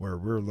 Where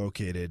we're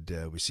located,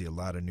 we see a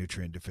lot of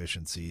nutrient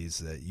deficiencies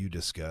that you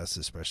discuss,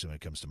 especially when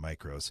it comes to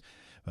micros.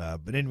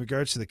 But in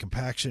regards to the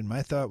compaction,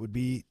 my thought would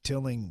be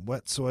tilling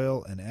wet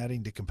soil and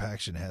adding to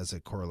compaction has a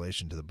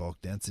correlation to the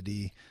bulk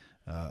density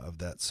of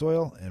that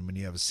soil. And when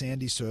you have a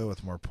sandy soil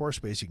with more pore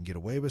space, you can get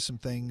away with some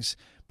things.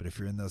 But if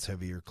you're in those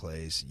heavier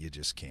clays, you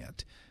just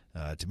can't.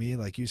 To me,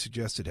 like you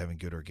suggested, having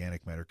good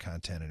organic matter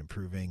content and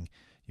improving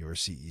your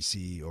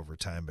CEC over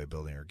time by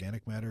building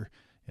organic matter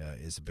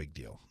is a big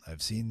deal.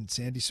 I've seen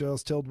sandy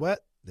soils tilled wet.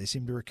 They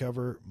seem to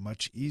recover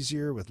much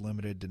easier with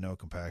limited to no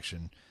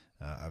compaction.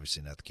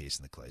 Obviously not the case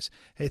in the clays.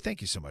 Hey,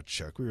 thank you so much,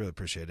 Chuck. We really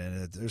appreciate it.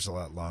 And there's a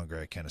lot longer.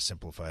 I kind of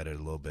simplified it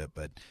a little bit.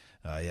 But,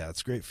 yeah,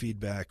 it's great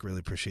feedback. Really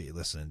appreciate you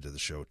listening to the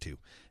show, too.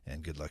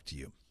 And good luck to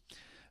you.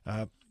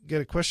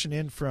 Got a question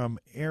in from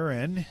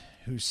Aaron,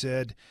 who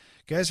said,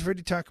 Guys, I've heard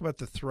you talk about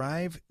the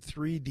Thrive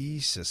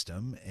 3D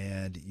system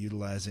and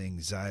utilizing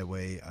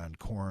Xyway on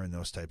corn,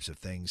 those types of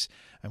things.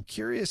 I'm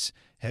curious,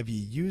 have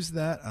you used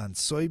that on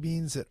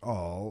soybeans at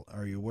all?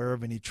 Are you aware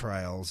of any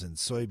trials in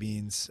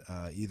soybeans,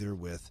 either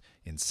with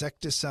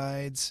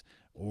insecticides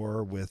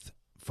or with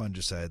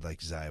fungicide like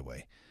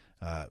Xyway?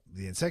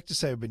 The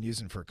insecticide we've been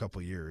using for a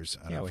couple years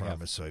on our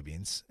farm of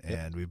soybeans,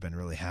 and we've been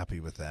really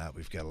happy with that.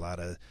 We've got a lot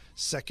of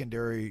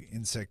secondary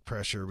insect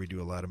pressure. We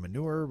do a lot of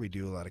manure. We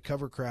do a lot of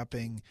cover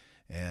cropping,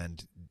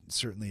 and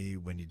certainly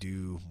when you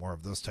do more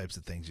of those types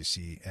of things, you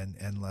see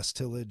and less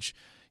tillage,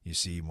 you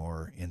see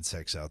more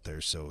insects out there.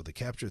 So the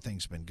capture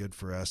thing's been good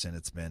for us, and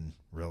it's been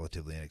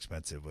relatively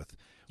inexpensive with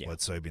what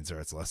soybeans are.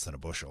 It's less than a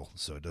bushel,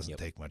 so it doesn't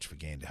take much of a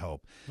gain to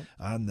help.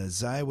 On the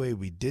Xyway,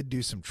 we did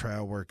do some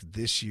trial work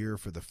this year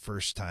for the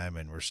first time,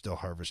 and we're still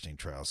harvesting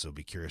trials, so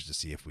be curious to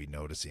see if we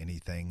notice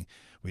anything.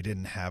 We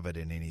didn't have it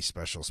in any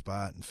special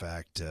spot. In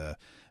fact,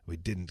 we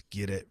didn't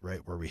get it right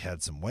where we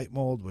had some white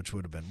mold, which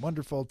would have been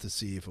wonderful to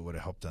see if it would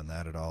have helped on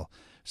that at all.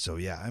 So,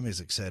 yeah, I'm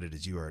as excited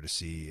as you are to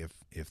see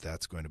if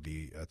that's going to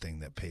be a thing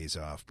that pays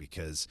off,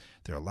 because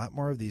there are a lot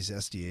more of these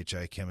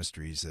SDHI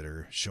chemistries that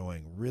are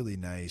showing really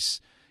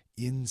nice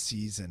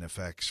in-season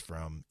effects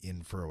from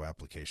in-furrow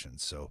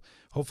applications. So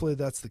hopefully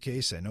that's the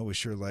case. I know we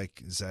sure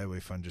like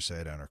Xyway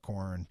fungicide on our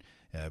corn.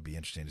 It'd be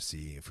interesting to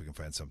see if we can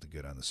find something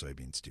good on the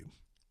soybeans too.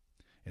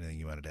 Anything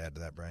you wanted to add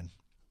to that, Brian?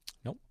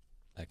 Nope,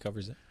 that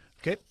covers it.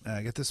 Okay,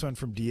 I got this one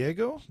from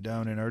Diego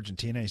down in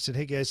Argentina. He said,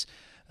 hey guys,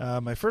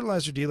 my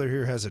fertilizer dealer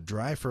here has a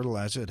dry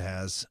fertilizer. It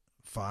has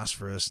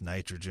phosphorus,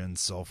 nitrogen,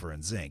 sulfur,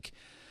 and zinc,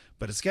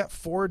 but it's got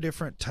 4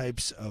 different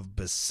types of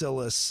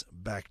bacillus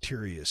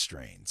bacteria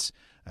strains.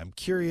 I'm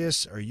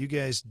curious, are you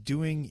guys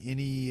doing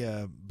any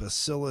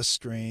bacillus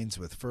strains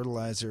with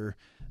fertilizer?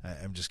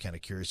 I'm just kind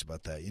of curious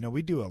about that. You know,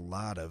 we do a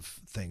lot of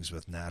things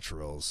with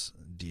naturals,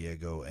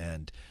 Diego,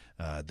 and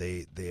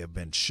they have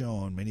been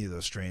shown, many of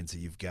those strains that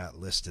you've got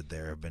listed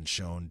there have been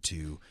shown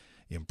to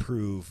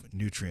improve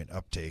nutrient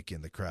uptake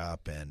in the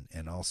crop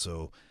and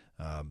also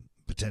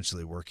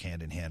potentially work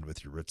hand in hand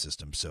with your root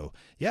system. So,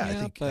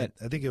 I think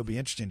it'll be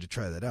interesting to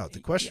try that out. The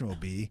question will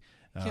be...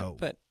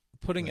 but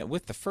putting it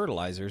with the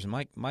fertilizers,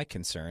 my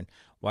concern,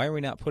 why are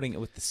we not putting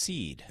it with the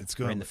seed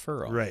or in the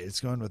furrow? Right,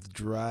 it's going with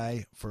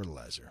dry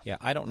fertilizer. Yeah,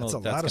 I don't know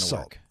if that's going to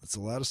work. It's a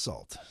lot of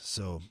salt.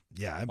 So,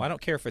 yeah. I don't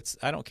care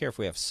if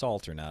we have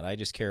salt or not. I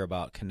just care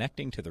about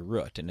connecting to the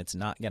root, and it's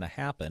not going to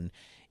happen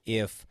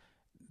if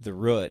the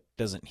root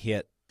doesn't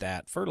hit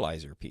that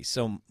fertilizer piece.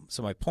 So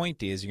my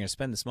point is, you're going to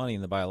spend this money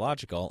in the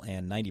biological,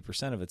 and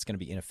 90% of it's going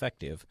to be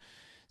ineffective.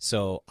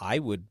 So I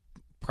would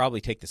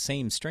probably take the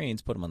same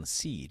strains, put them on the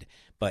seed.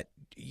 But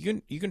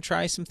you can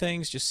try some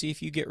things, just see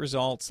if you get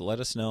results. Let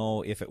us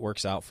know if it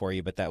works out for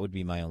you, but that would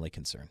be my only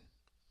concern.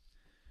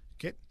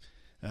 Okay.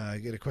 I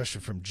get a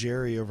question from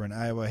Jerry over in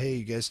Iowa. Hey,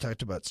 you guys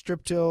talked about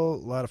strip till,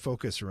 a lot of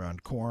focus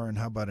around corn.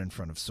 How about in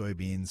front of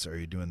soybeans? Are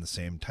you doing the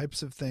same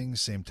types of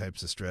things, same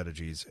types of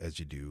strategies as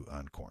you do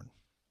on corn?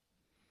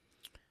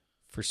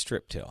 For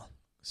strip till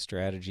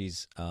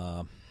strategies,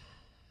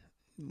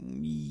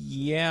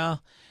 yeah.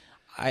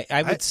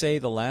 I would say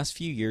the last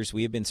few years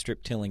we have been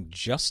strip tilling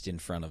just in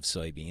front of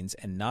soybeans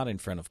and not in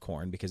front of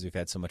corn because we've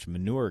had so much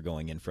manure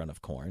going in front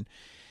of corn.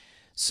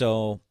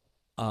 So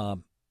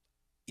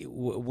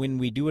when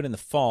we do it in the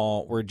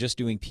fall, we're just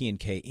doing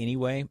P&K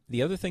anyway.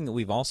 The other thing that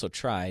we've also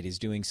tried is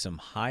doing some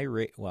high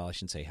rate, well, I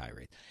shouldn't say high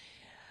rate,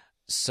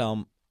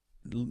 some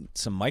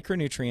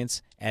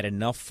micronutrients at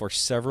enough for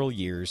several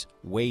years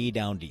way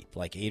down deep,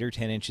 like 8 or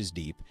 10 inches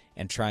deep,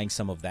 and trying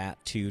some of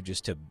that too,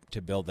 just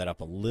to build that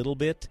up a little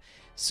bit.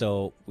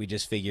 So we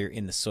just figure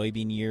in the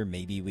soybean year,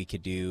 maybe we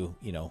could do,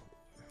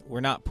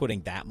 we're not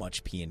putting that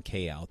much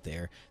P&K out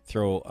there,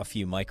 throw a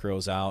few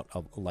micros out,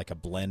 like a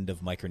blend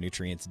of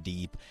micronutrients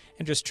deep,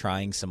 and just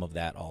trying some of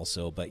that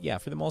also. But yeah,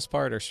 for the most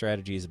part, our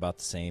strategy is about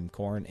the same,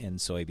 corn and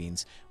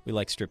soybeans. We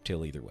like strip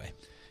till either way.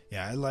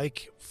 Yeah, I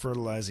like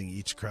fertilizing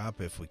each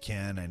crop if we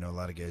can. I know a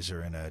lot of guys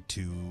are in a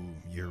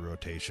 2-year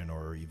rotation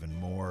or even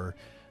more.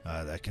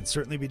 That can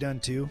certainly be done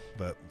too,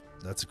 but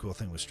that's a cool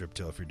thing with strip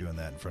till. If you're doing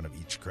that in front of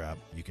each crop,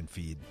 you can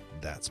feed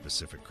that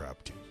specific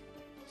crop too.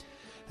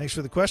 Thanks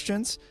for the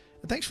questions,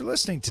 and thanks for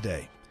listening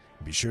today.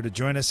 Be sure to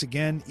join us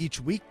again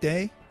each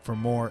weekday for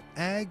more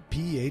Ag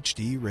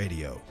PhD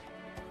Radio.